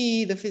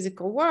see the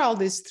physical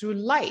world is through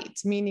light,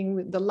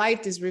 meaning the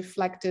light is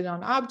reflected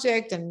on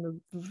object, and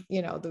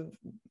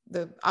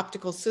the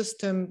optical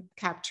system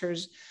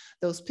captures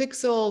those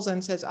pixels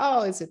and says,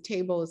 oh, it's a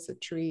table, it's a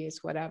tree,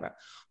 it's whatever.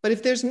 But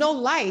if there's no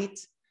light,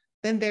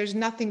 then there's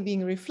nothing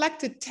being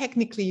reflected.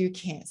 Technically, you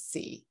can't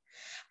see.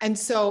 And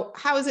so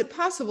how is it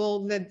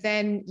possible that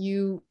then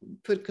you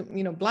put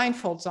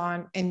blindfolds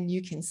on and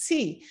you can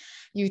see?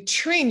 You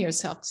train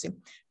yourself to see.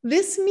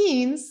 This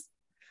means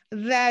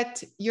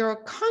that your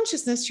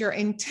consciousness, your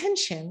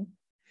intention,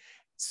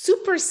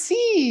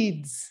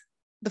 supersedes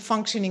the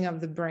functioning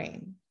of the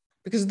brain,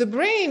 because the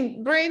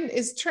brain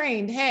is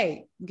trained.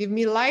 Hey, give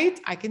me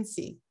light, I can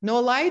see. No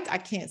light, I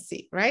can't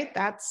see, right?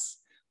 That's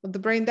what the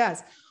brain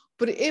does.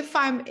 But if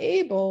I'm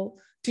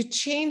able to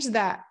change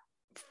that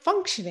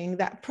functioning,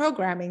 that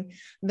programming,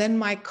 then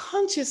my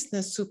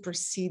consciousness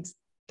supersedes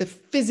the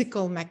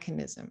physical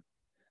mechanism.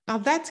 Now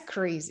that's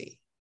crazy.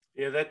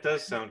 Yeah, that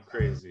does sound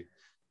crazy.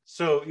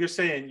 So you're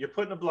saying you're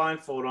putting a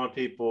blindfold on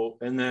people,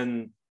 and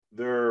then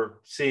they're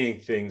seeing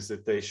things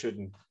that they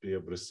shouldn't be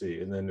able to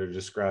see, and then they're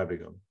describing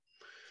them.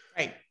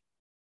 Right.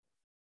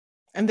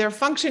 And they're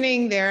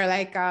functioning, they're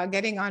like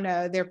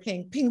they're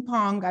playing ping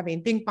pong. I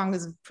mean, ping pong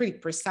is pretty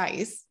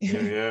precise.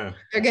 Yeah.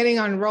 They're getting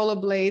on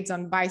rollerblades,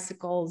 on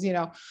bicycles,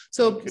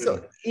 So, okay.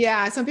 So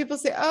yeah, some people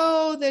say,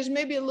 oh, there's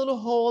maybe a little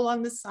hole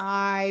on the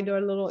side, or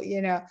a little,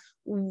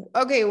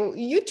 okay, well,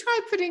 you try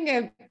putting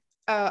a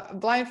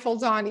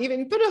blindfolds on,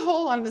 even put a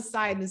hole on the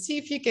side and see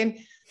if you can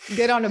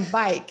get on a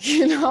bike,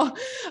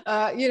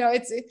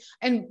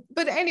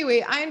 but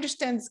anyway, I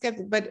understand the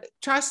skeptic, but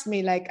trust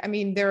me,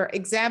 there are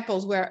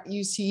examples where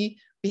you see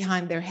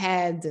behind their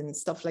heads and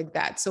stuff like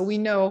that. So we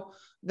know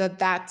that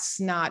that's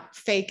not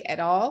fake at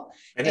all.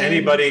 And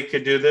anybody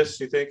could do this,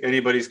 you think?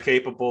 Anybody's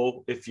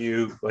capable if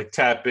you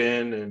tap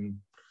in and...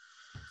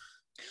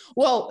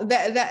 Well,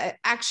 that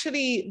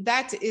actually,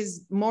 that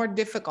is more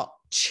difficult.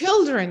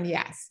 Children,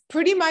 yes.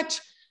 Pretty much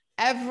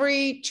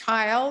every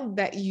child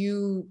that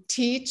you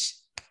teach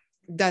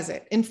does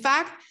it. In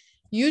fact,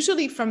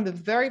 usually from the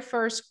very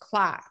first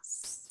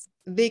class,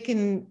 they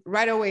can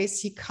right away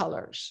see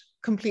colors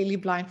completely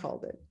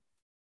blindfolded.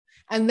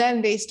 And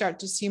then they start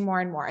to see more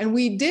and more. And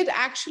we did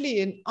actually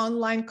an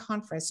online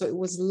conference. So it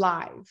was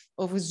live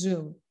over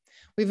Zoom.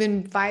 We've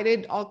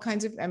invited all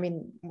kinds of,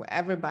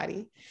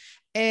 everybody.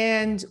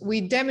 And we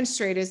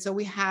demonstrated. So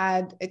we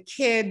had a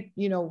kid,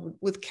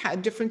 with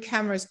different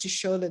cameras to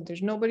show that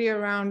there's nobody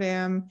around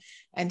him.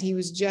 And he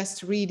was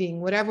just reading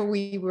whatever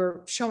we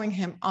were showing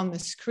him on the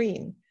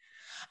screen.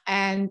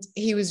 And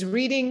he was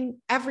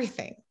reading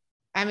everything.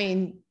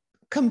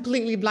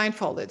 Completely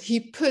blindfolded. He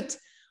put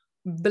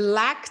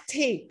black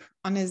tape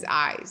on his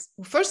eyes.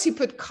 First, he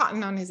put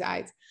cotton on his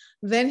eyes.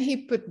 Then he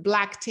put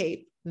black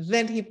tape.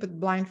 Then he put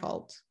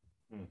blindfold.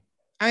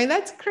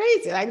 That's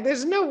crazy. Like,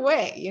 there's no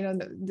way,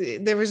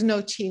 there was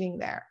no cheating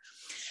there.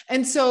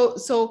 And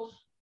so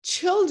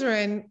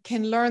children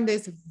can learn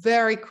this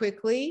very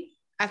quickly.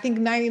 I think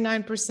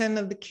 99%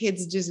 of the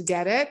kids just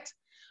get it.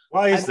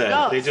 Why is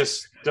that? They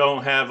just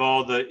don't have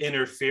all the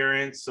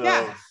interference of...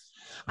 Yeah.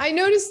 I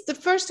noticed the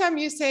first time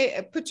you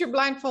say, put your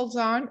blindfolds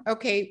on.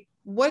 Okay,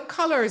 what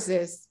color is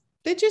this?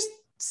 They just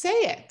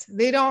say it.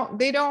 They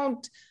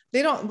don't,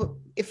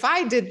 if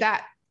I did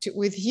that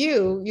with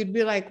you, you'd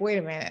be like, wait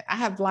a minute, I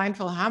have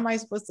blindfold. How am I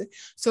supposed to?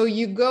 So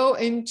you go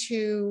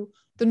into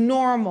the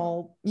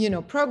normal,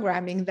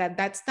 programming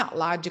that's not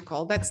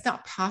logical. That's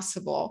not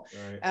possible,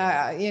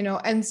 right.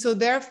 And so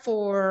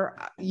therefore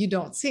you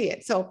don't see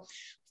it. So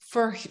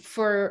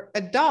for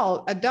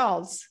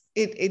adults,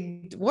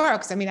 it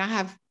works. I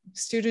have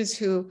students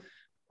who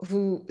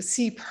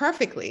see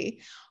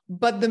perfectly,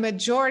 but the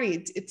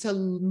majority, it's a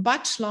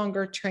much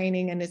longer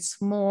training, and it's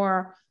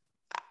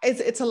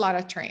a lot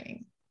of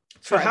training.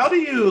 So how do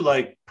you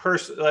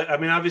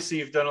obviously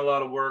you've done a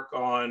lot of work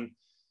on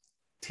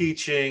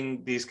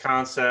teaching these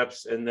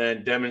concepts and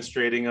then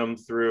demonstrating them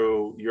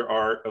through your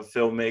art of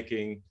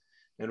filmmaking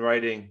and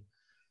writing.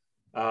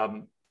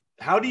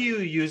 How do you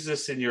use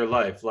this in your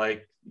life?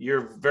 Like,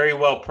 you're very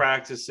well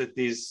practiced at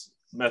these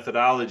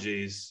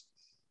methodologies.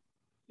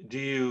 Do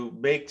you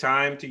make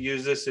time to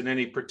use this in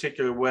any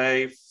particular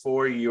way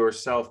for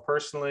yourself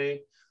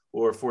personally,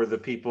 or for the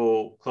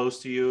people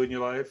close to you in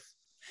your life?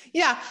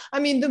 Yeah,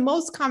 the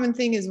most common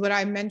thing is what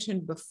I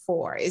mentioned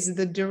before, is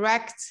the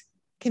direct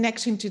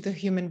connection to the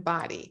human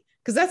body,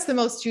 because that's the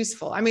most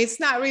useful. It's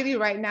not really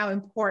right now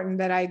important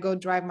that I go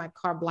drive my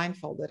car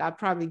blindfolded. I'll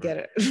probably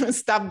get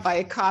stopped by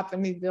a cop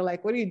and he'd be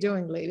like, what are you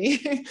doing,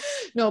 lady?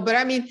 No, but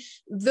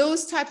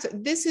those types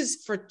this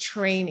is for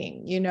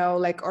training,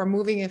 or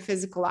moving a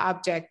physical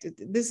object.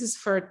 This is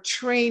for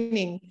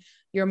training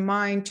your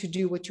mind to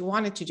do what you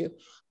want it to do.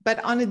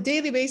 But on a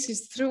daily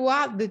basis,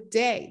 throughout the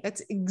day,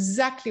 that's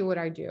exactly what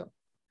I do.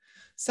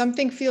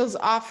 Something feels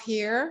off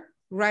here,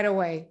 right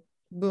away,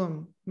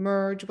 boom,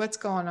 merge. What's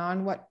going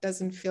on? What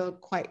doesn't feel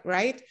quite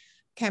right?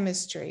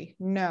 Chemistry,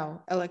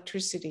 no.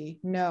 Electricity,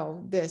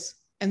 no. This.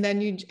 And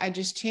then I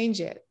just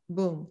change it,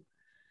 boom.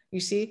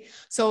 You see?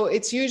 So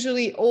it's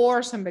usually,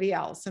 or somebody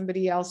else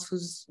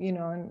who's,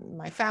 in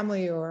my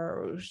family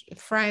or a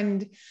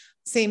friend,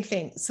 same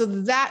thing. So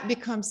that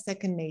becomes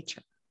second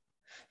nature.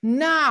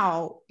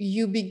 Now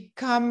you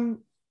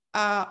become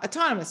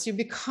autonomous, you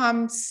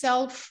become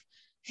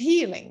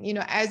self-healing,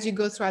 as you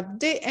go throughout the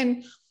day.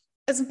 And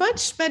as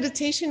much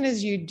meditation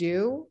as you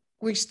do,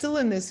 we're still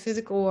in this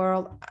physical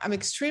world. I'm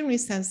extremely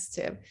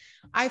sensitive.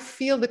 I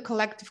feel the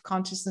collective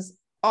consciousness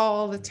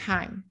all the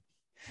time.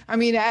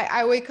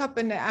 I wake up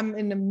and I'm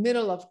in the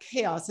middle of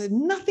chaos. It had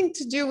nothing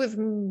to do with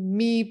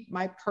me,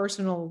 my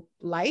personal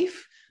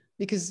life,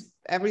 because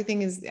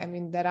everything is,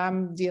 that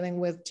I'm dealing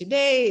with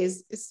today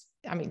is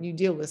you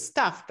deal with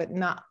stuff, but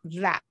not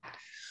that.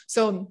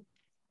 So,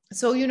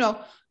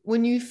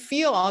 when you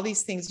feel all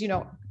these things,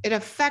 it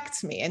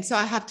affects me. And so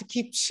I have to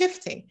keep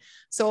shifting.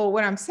 So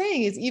what I'm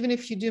saying is, even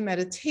if you do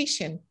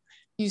meditation,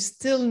 you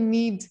still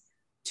need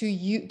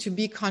to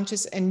be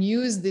conscious and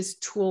use this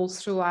tool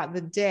throughout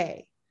the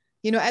day,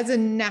 as a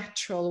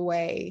natural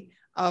way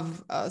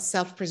of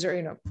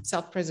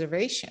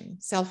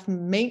self-preservation,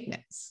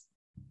 self-maintenance.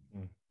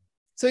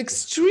 So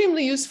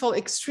extremely useful,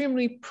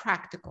 extremely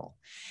practical.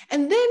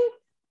 And then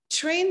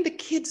train the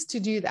kids to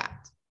do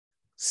that.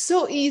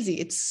 So easy.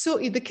 It's so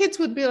easy. The kids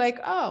would be like,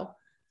 oh,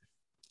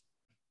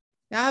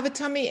 I have a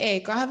tummy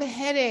ache, or I have a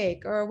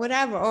headache, or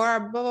whatever,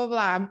 or blah, blah,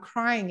 blah. I'm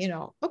crying,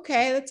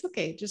 okay, that's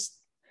okay.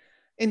 Just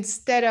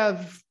instead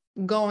of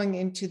going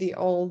into the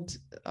old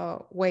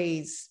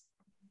ways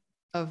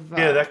of...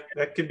 Yeah,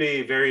 that could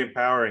be very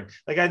empowering.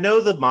 Like, I know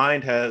the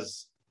mind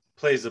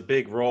plays a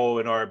big role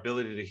in our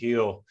ability to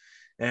heal.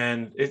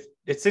 And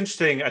it's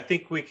interesting. I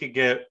think we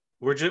get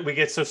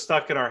so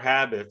stuck in our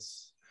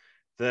habits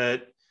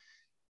that,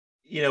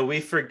 we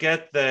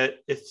forget that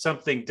if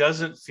something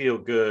doesn't feel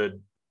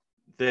good,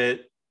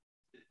 that,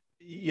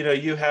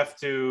 you have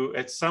to,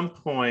 at some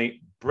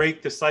point,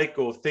 break the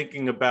cycle of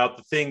thinking about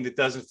the thing that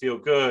doesn't feel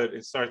good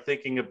and start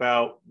thinking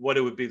about what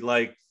it would be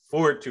like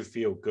for it to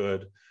feel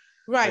good.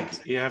 Right.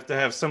 Like, you have to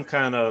have some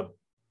kind of,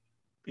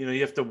 you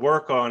have to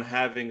work on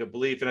having a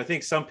belief. And I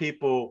think some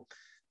people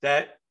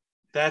that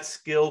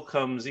skill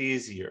comes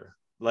easier.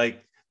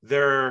 Like,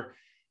 they're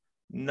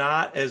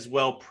not as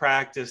well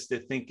practiced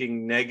at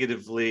thinking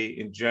negatively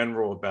in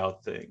general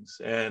about things.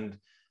 And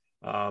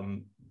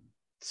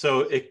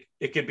so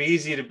it could be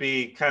easy to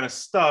be kind of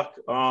stuck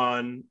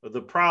on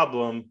the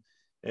problem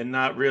and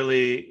not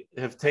really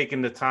have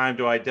taken the time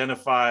to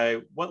identify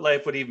what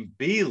life would even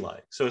be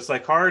like. So it's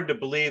like hard to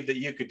believe that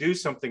you could do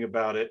something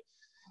about it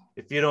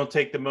if you don't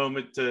take the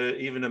moment to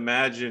even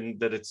imagine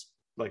that it's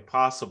like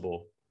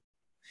possible.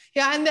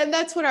 Yeah, and then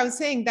that's what I was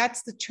saying.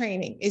 That's the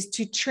training, is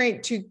to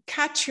train to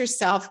catch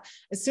yourself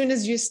as soon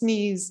as you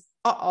sneeze.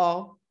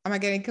 Uh-oh, am I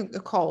getting a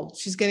cold?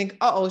 She's getting,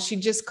 uh-oh, she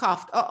just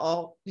coughed.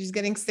 Uh-oh, she's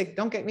getting sick.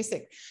 Don't get me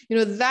sick. You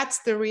know, that's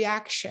the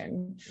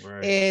reaction.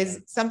 Right.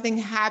 Is something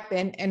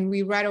happened and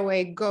we right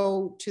away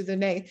go to the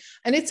negative.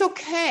 And it's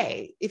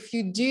okay if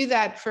you do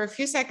that for a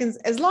few seconds,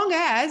 as long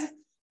as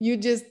you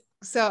just,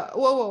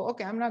 whoa,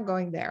 okay, I'm not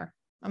going there.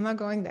 I'm not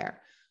going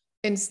there.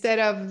 Instead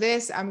of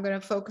this, I'm going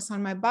to focus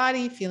on my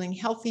body, feeling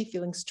healthy,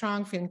 feeling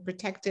strong, feeling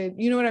protected.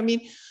 You know what I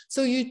mean?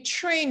 So you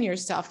train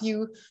yourself.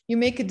 You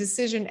make a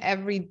decision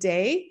every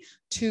day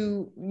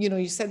to, you know,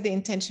 you set the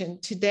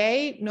intention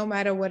today, no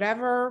matter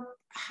whatever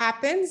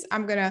happens,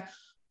 I'm going to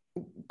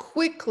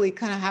quickly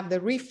kind of have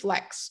the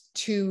reflex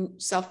to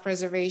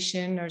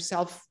self-preservation or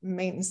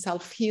self-maintenance,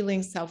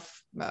 self-healing,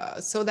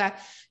 so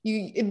that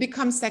it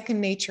becomes second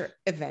nature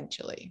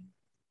eventually.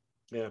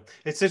 Yeah,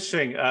 it's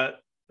interesting.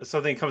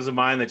 Something comes to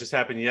mind that just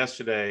happened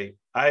yesterday.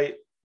 The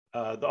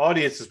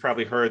audience has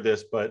probably heard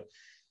this, but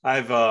I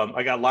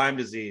got Lyme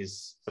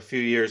disease a few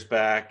years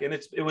back, and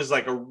it was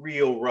like a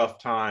real rough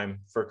time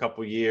for a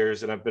couple of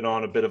years, and I've been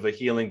on a bit of a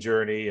healing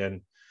journey, and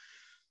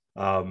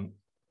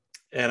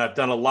I've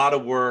done a lot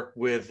of work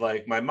with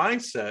like my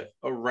mindset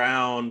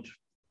around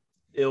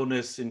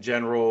illness in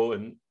general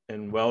and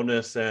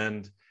wellness,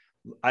 and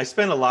I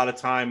spend a lot of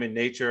time in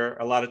nature,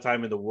 a lot of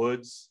time in the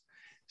woods.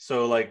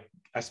 So like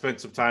I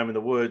spent some time in the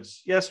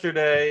woods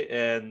yesterday,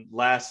 and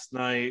last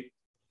night,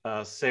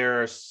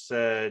 Sarah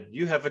said,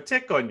 "You have a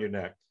tick on your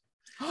neck."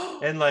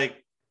 And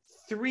like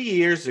 3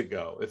 years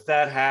ago, if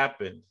that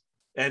happened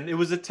and it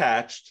was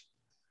attached,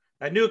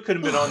 I knew it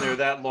couldn't have been on there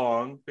that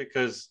long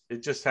because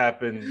it just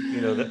happened, you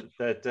know,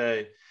 that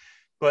day.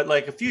 But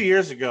like a few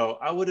years ago,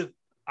 I would have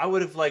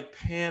like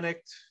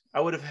panicked.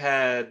 I would have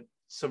had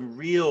some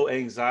real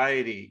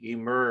anxiety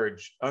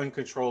emerge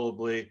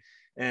uncontrollably,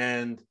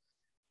 and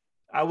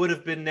I would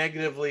have been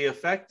negatively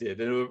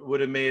affected, and it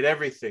would have made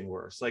everything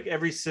worse. Like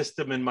every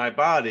system in my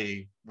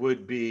body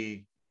would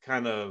be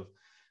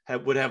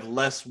would have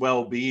less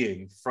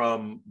well-being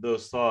from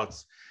those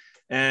thoughts.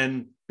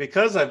 And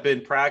because I've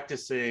been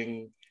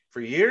practicing for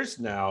years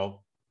now,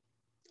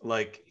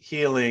 like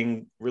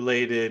healing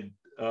related,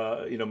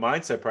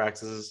 mindset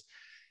practices,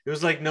 it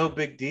was like no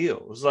big deal.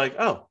 It was like,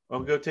 oh,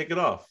 I'll go take it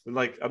off. And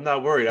like, I'm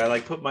not worried. I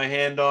like put my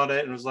hand on it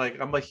and it was like,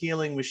 I'm a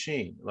healing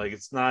machine. Like,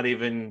 it doesn't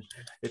even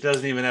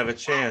have a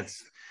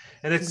chance.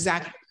 And it's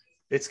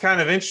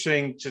kind of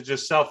interesting to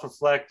just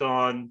self-reflect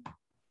on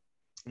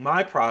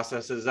my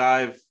processes.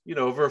 I've,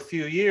 over a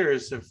few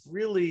years have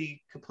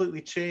really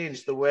completely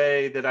changed the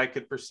way that I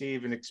could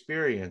perceive and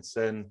experience.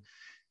 And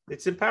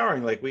it's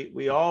empowering. Like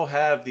we all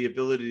have the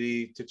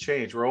ability to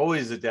change. We're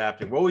always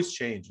adapting. We're always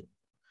changing.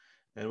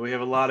 And we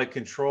have a lot of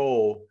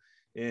control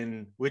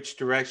in which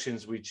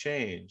directions we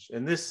change.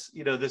 And this,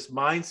 this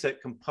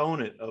mindset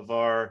component of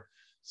our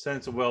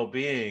sense of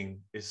well-being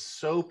is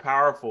so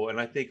powerful,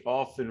 and I think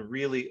often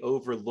really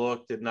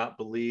overlooked and not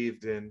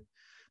believed in.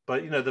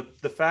 But,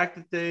 the fact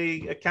that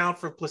they account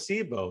for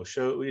placebo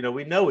show,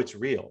 we know it's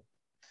real.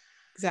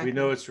 Exactly. We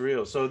know it's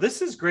real. So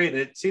this is great.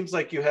 And it seems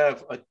like you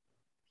have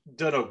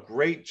done a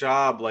great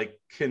job, like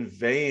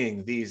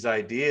conveying these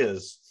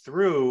ideas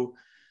through,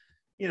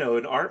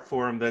 an art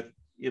form that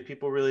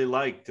people really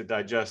like to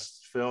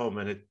digest film.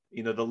 And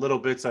the little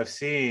bits I've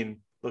seen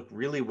look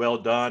really well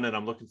done, and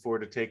I'm looking forward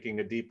to taking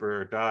a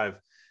deeper dive.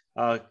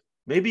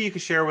 Maybe you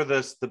could share with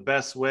us the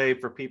best way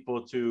for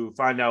people to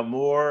find out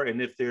more, and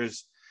if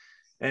there's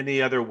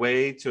any other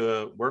way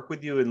to work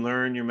with you and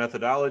learn your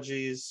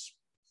methodologies.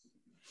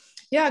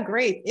 Yeah,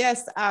 great.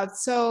 Yes.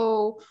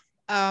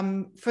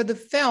 For the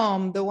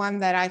film, the one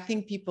that I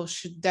think people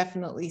should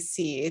definitely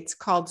see, it's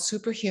called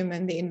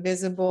Superhuman, The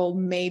Invisible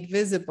Made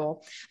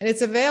Visible. And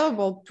it's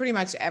available pretty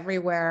much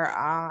everywhere,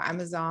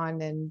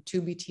 Amazon and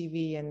Tubi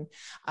TV.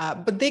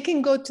 But they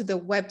can go to the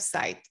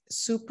website,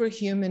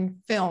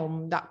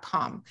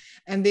 superhumanfilm.com,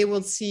 and they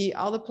will see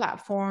all the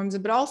platforms,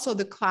 but also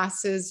the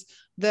classes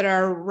that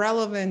are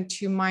relevant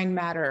to Mind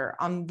Matter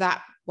on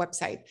that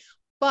website.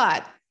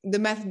 But the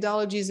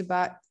methodology is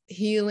about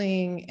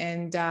healing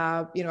and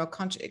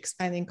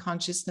expanding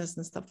consciousness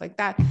and stuff like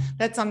that.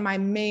 That's on my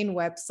main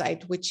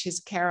website, which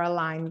is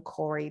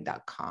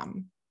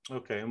carolinecory.com.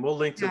 Okay, and we'll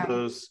link to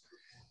those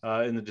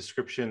in the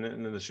description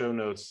and in the show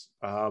notes.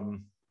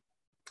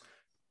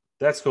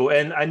 That's cool.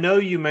 And I know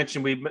you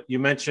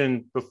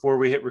mentioned before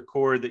we hit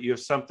record that you have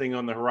something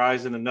on the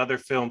horizon, another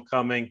film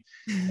coming,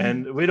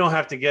 and we don't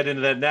have to get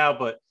into that now,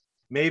 but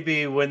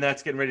maybe when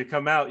that's getting ready to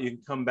come out, you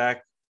can come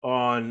back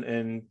on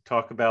and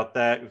talk about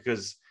that,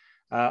 because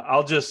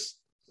I'll just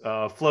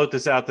float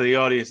this out to the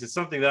audience. It's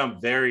something that I'm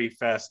very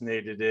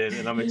fascinated in,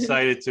 and I'm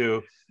excited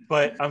to.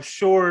 But I'm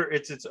sure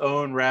it's its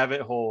own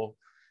rabbit hole.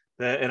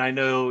 And I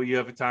know you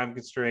have a time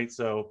constraint,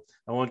 so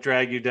I won't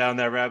drag you down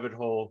that rabbit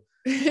hole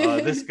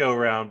this go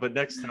round. But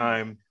next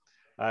time,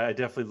 I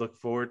definitely look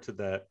forward to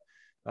that.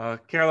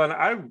 Caroline,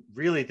 I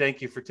really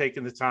thank you for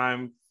taking the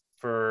time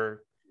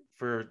for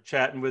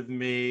chatting with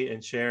me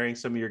and sharing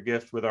some of your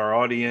gift with our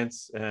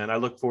audience. And I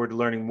look forward to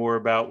learning more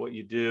about what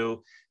you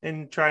do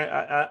and try.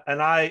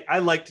 I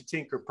like to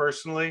tinker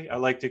personally. I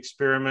like to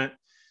experiment.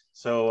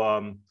 So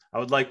I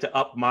would like to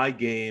up my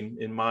game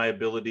in my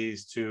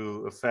abilities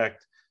to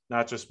affect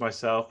not just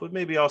myself, but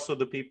maybe also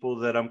the people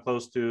that I'm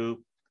close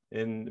to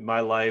in my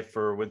life,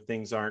 or when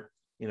things aren't,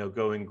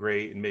 going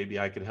great, and maybe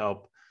I could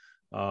help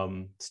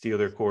steer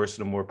their course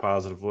in a more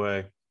positive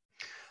way.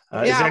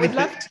 I would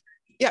love to.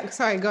 Yeah,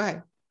 sorry, go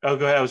ahead. Oh,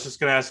 go ahead. I was just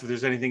going to ask if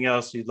there's anything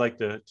else you'd like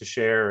to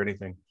share or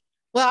anything.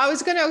 Well, I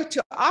was going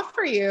to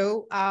offer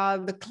you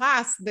the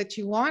class that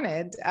you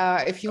wanted,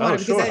 if you want,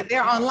 because sure.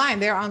 they're online.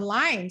 They're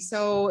online.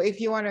 So if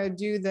you want to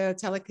do the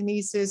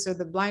telekinesis or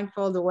the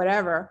blindfold or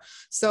whatever,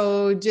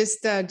 so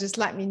just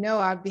let me know.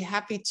 I'd be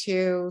happy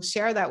to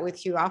share that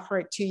with you, offer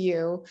it to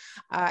you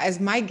as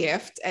my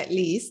gift, at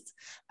least.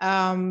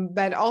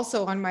 But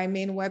also on my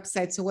main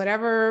website. So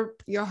whatever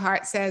your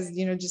heart says,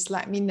 just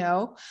let me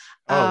know.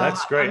 Oh,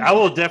 that's great. I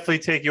will definitely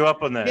take you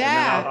up on that.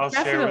 Yeah, and then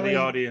I'll share with the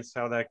audience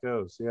how that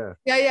goes. Yeah.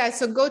 Yeah.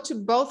 So go to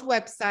both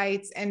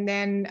websites. And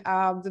then,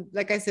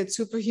 like I said,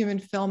 Superhuman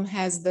Film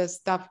has the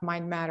stuff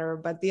Mind Matter,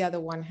 but the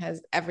other one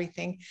has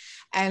everything.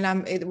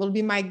 And it will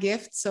be my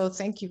gift. So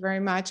thank you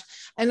very much.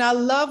 And I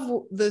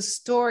love the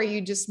story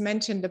you just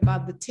mentioned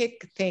about the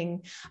tick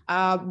thing,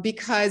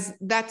 because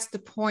that's the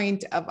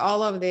point of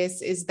all of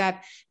this, is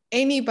that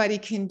anybody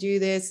can do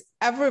this.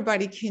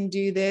 Everybody can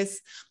do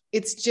this.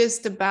 It's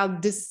just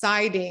about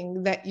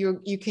deciding that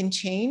you can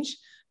change,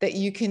 that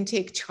you can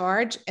take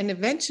charge, and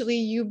eventually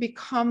you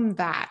become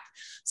that.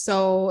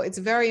 So it's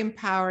very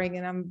empowering,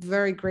 and I'm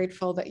very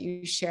grateful that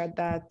you shared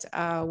that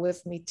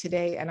with me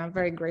today. And I'm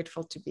very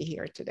grateful to be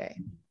here today.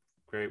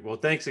 Great. Well,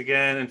 thanks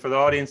again. And for the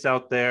audience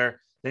out there,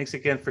 thanks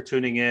again for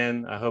tuning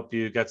in. I hope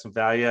you got some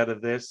value out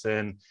of this.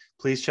 And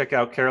please check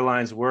out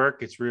Caroline's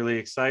work. It's really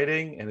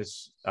exciting, and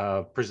it's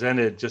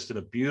presented just in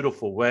a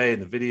beautiful way in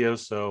the video.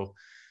 So,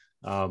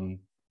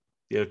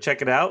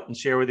 check it out and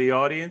share with the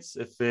audience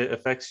if it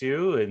affects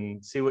you,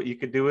 and see what you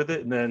could do with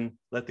it, and then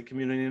let the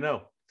community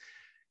know.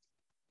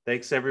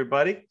 Thanks,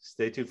 everybody.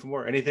 Stay tuned for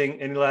more.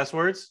 Any last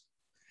words?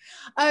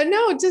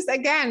 No, just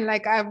again,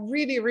 I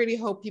really, really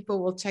hope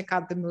people will check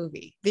out the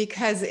movie,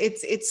 because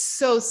it's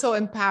so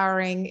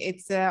empowering.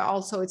 It's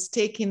also, it's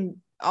taking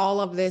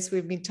all of this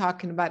we've been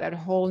talking about at a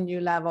whole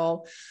new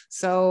level.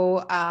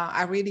 So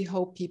I really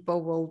hope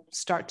people will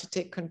start to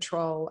take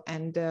control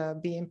and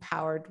be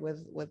empowered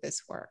with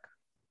this work.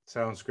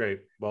 Sounds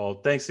great.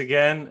 Well, thanks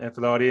again. And for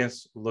the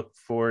audience, look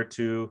forward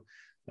to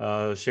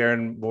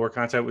sharing more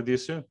content with you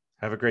soon.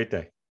 Have a great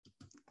day.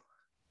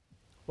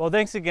 Well,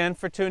 thanks again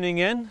for tuning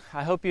in.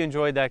 I hope you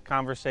enjoyed that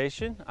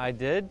conversation. I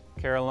did.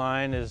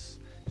 Caroline is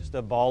just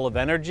a ball of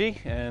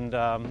energy, and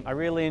I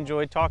really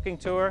enjoyed talking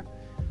to her.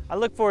 I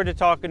look forward to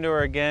talking to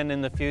her again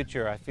in the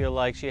future. I feel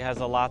like she has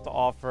a lot to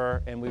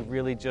offer, and we've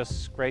really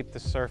just scraped the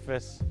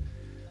surface.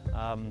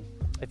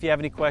 If you have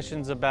any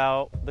questions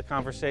about the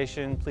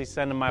conversation, please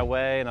send them my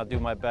way, and I'll do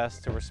my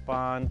best to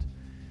respond.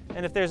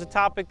 And if there's a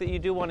topic that you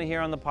do want to hear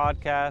on the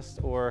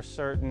podcast, or a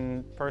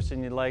certain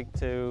person you'd like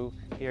to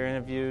hear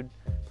interviewed,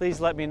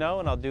 please let me know,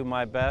 and I'll do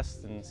my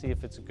best and see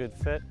if it's a good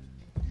fit.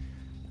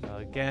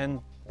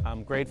 Again,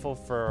 I'm grateful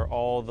for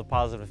all the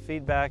positive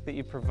feedback that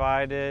you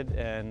provided,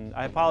 and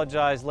I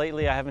apologize.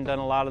 Lately, I haven't done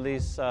a lot of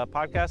these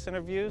podcast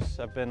interviews.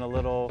 I've been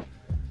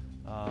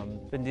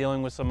been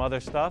dealing with some other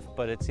stuff,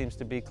 but it seems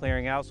to be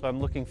clearing out. So I'm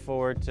looking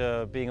forward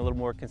to being a little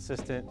more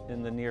consistent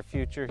in the near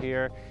future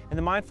here. And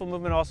the Mindful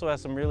Movement also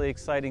has some really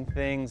exciting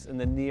things in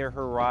the near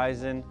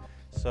horizon.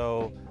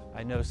 So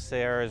I know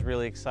Sarah is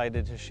really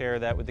excited to share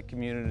that with the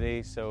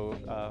community. So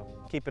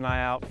keep an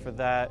eye out for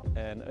that.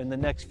 And in the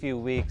next few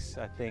weeks,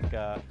 I think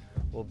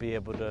we'll be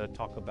able to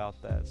talk about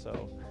that.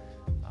 So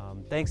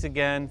thanks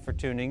again for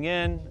tuning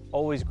in.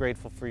 Always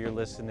grateful for your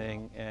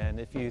listening. And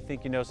if you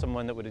think you know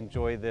someone that would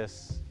enjoy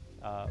this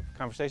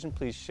conversation,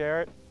 please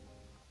share it,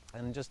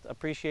 and just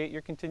appreciate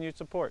your continued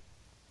support.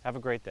 Have a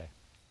great day.